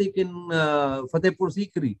swastik in Fatehpur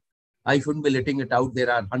Sikri, I shouldn't be letting it out. There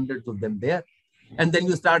are hundreds of them there. And then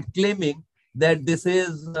you start claiming that this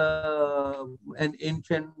is an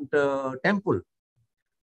ancient temple.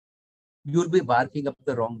 You'll be barking up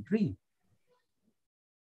the wrong tree.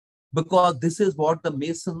 Because this is what the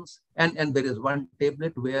masons, and there is one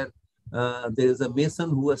tablet where there is a mason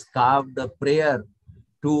who has carved a prayer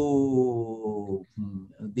to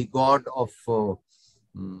the god of,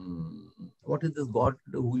 what is this god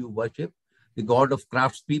who you worship? The god of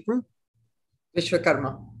craftspeople?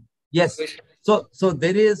 Vishwakarma. Yes. So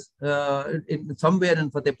there is, somewhere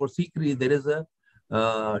in Fatehpur Sikri, there is a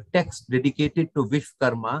text dedicated to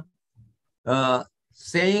Vishwakarma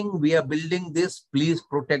saying, we are building this, please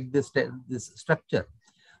protect this structure.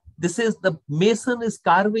 This is, the mason is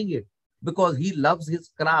carving it because he loves his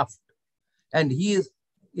craft and he is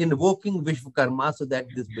invoking Vishwakarma so that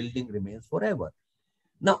this building remains forever.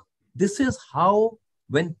 Now, this is how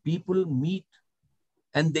when people meet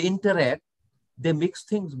and they interact, they mix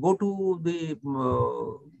things. Go to the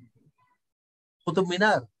Qutub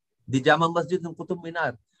Minar, the Jama Masjid in Qutub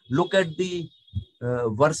Minar. Look at the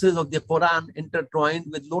verses of the Quran intertwined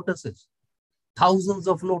with lotuses, thousands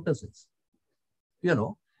of lotuses. You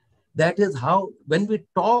know, that is how, when we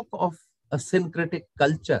talk of a syncretic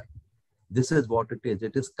culture, this is what it is.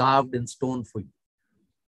 It is carved in stone for you.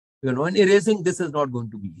 You know, and erasing this is not going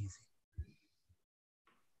to be easy.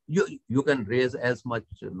 You can raise as much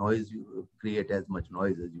noise, you create as much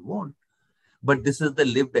noise as you want, but this is the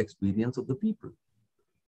lived experience of the people.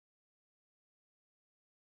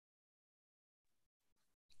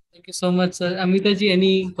 Thank you so much, sir. Amita ji,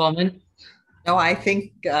 any comment? No, I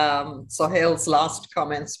think Sohail's last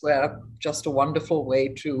comments were just a wonderful way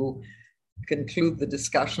to conclude the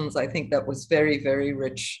discussions. I think that was very, very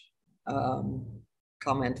rich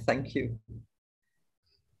comment. Thank you.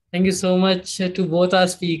 Thank you so much to both our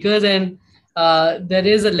speakers. And there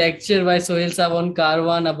is a lecture by Sohail Saab on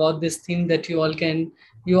Karwan about this theme that you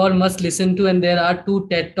all must listen to. And there are 2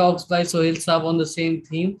 TED Talks by Sohail Saab on the same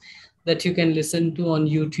theme that you can listen to on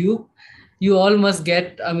YouTube. You all must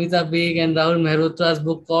get Amita Baig and Rahul Mehrotra's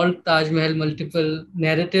book called Taj Mahal Multiple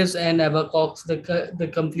Narratives, and Abba Cox, the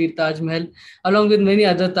Complete Taj Mahal, along with many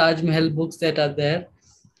other Taj Mahal books that are there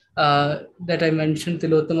that I mentioned,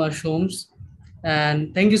 Tilotama Shoms.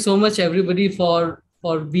 And thank you so much, everybody, for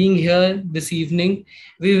being here this evening.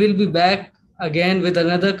 We will be back again with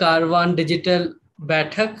another Karwan Digital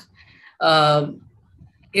Baithak.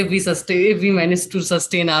 If we manage to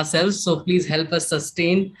sustain ourselves, so please help us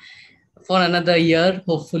sustain for another year,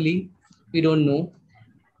 hopefully. We don't know.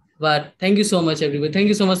 But thank you so much, everybody. Thank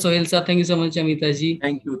you so much, Sohail sir. Thank you so much, Amita ji.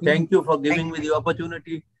 Thank you. Thank you for giving me the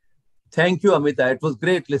opportunity. Thank you, Amita. It was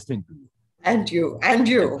great listening to you. And you. And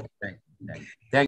you. Thank you.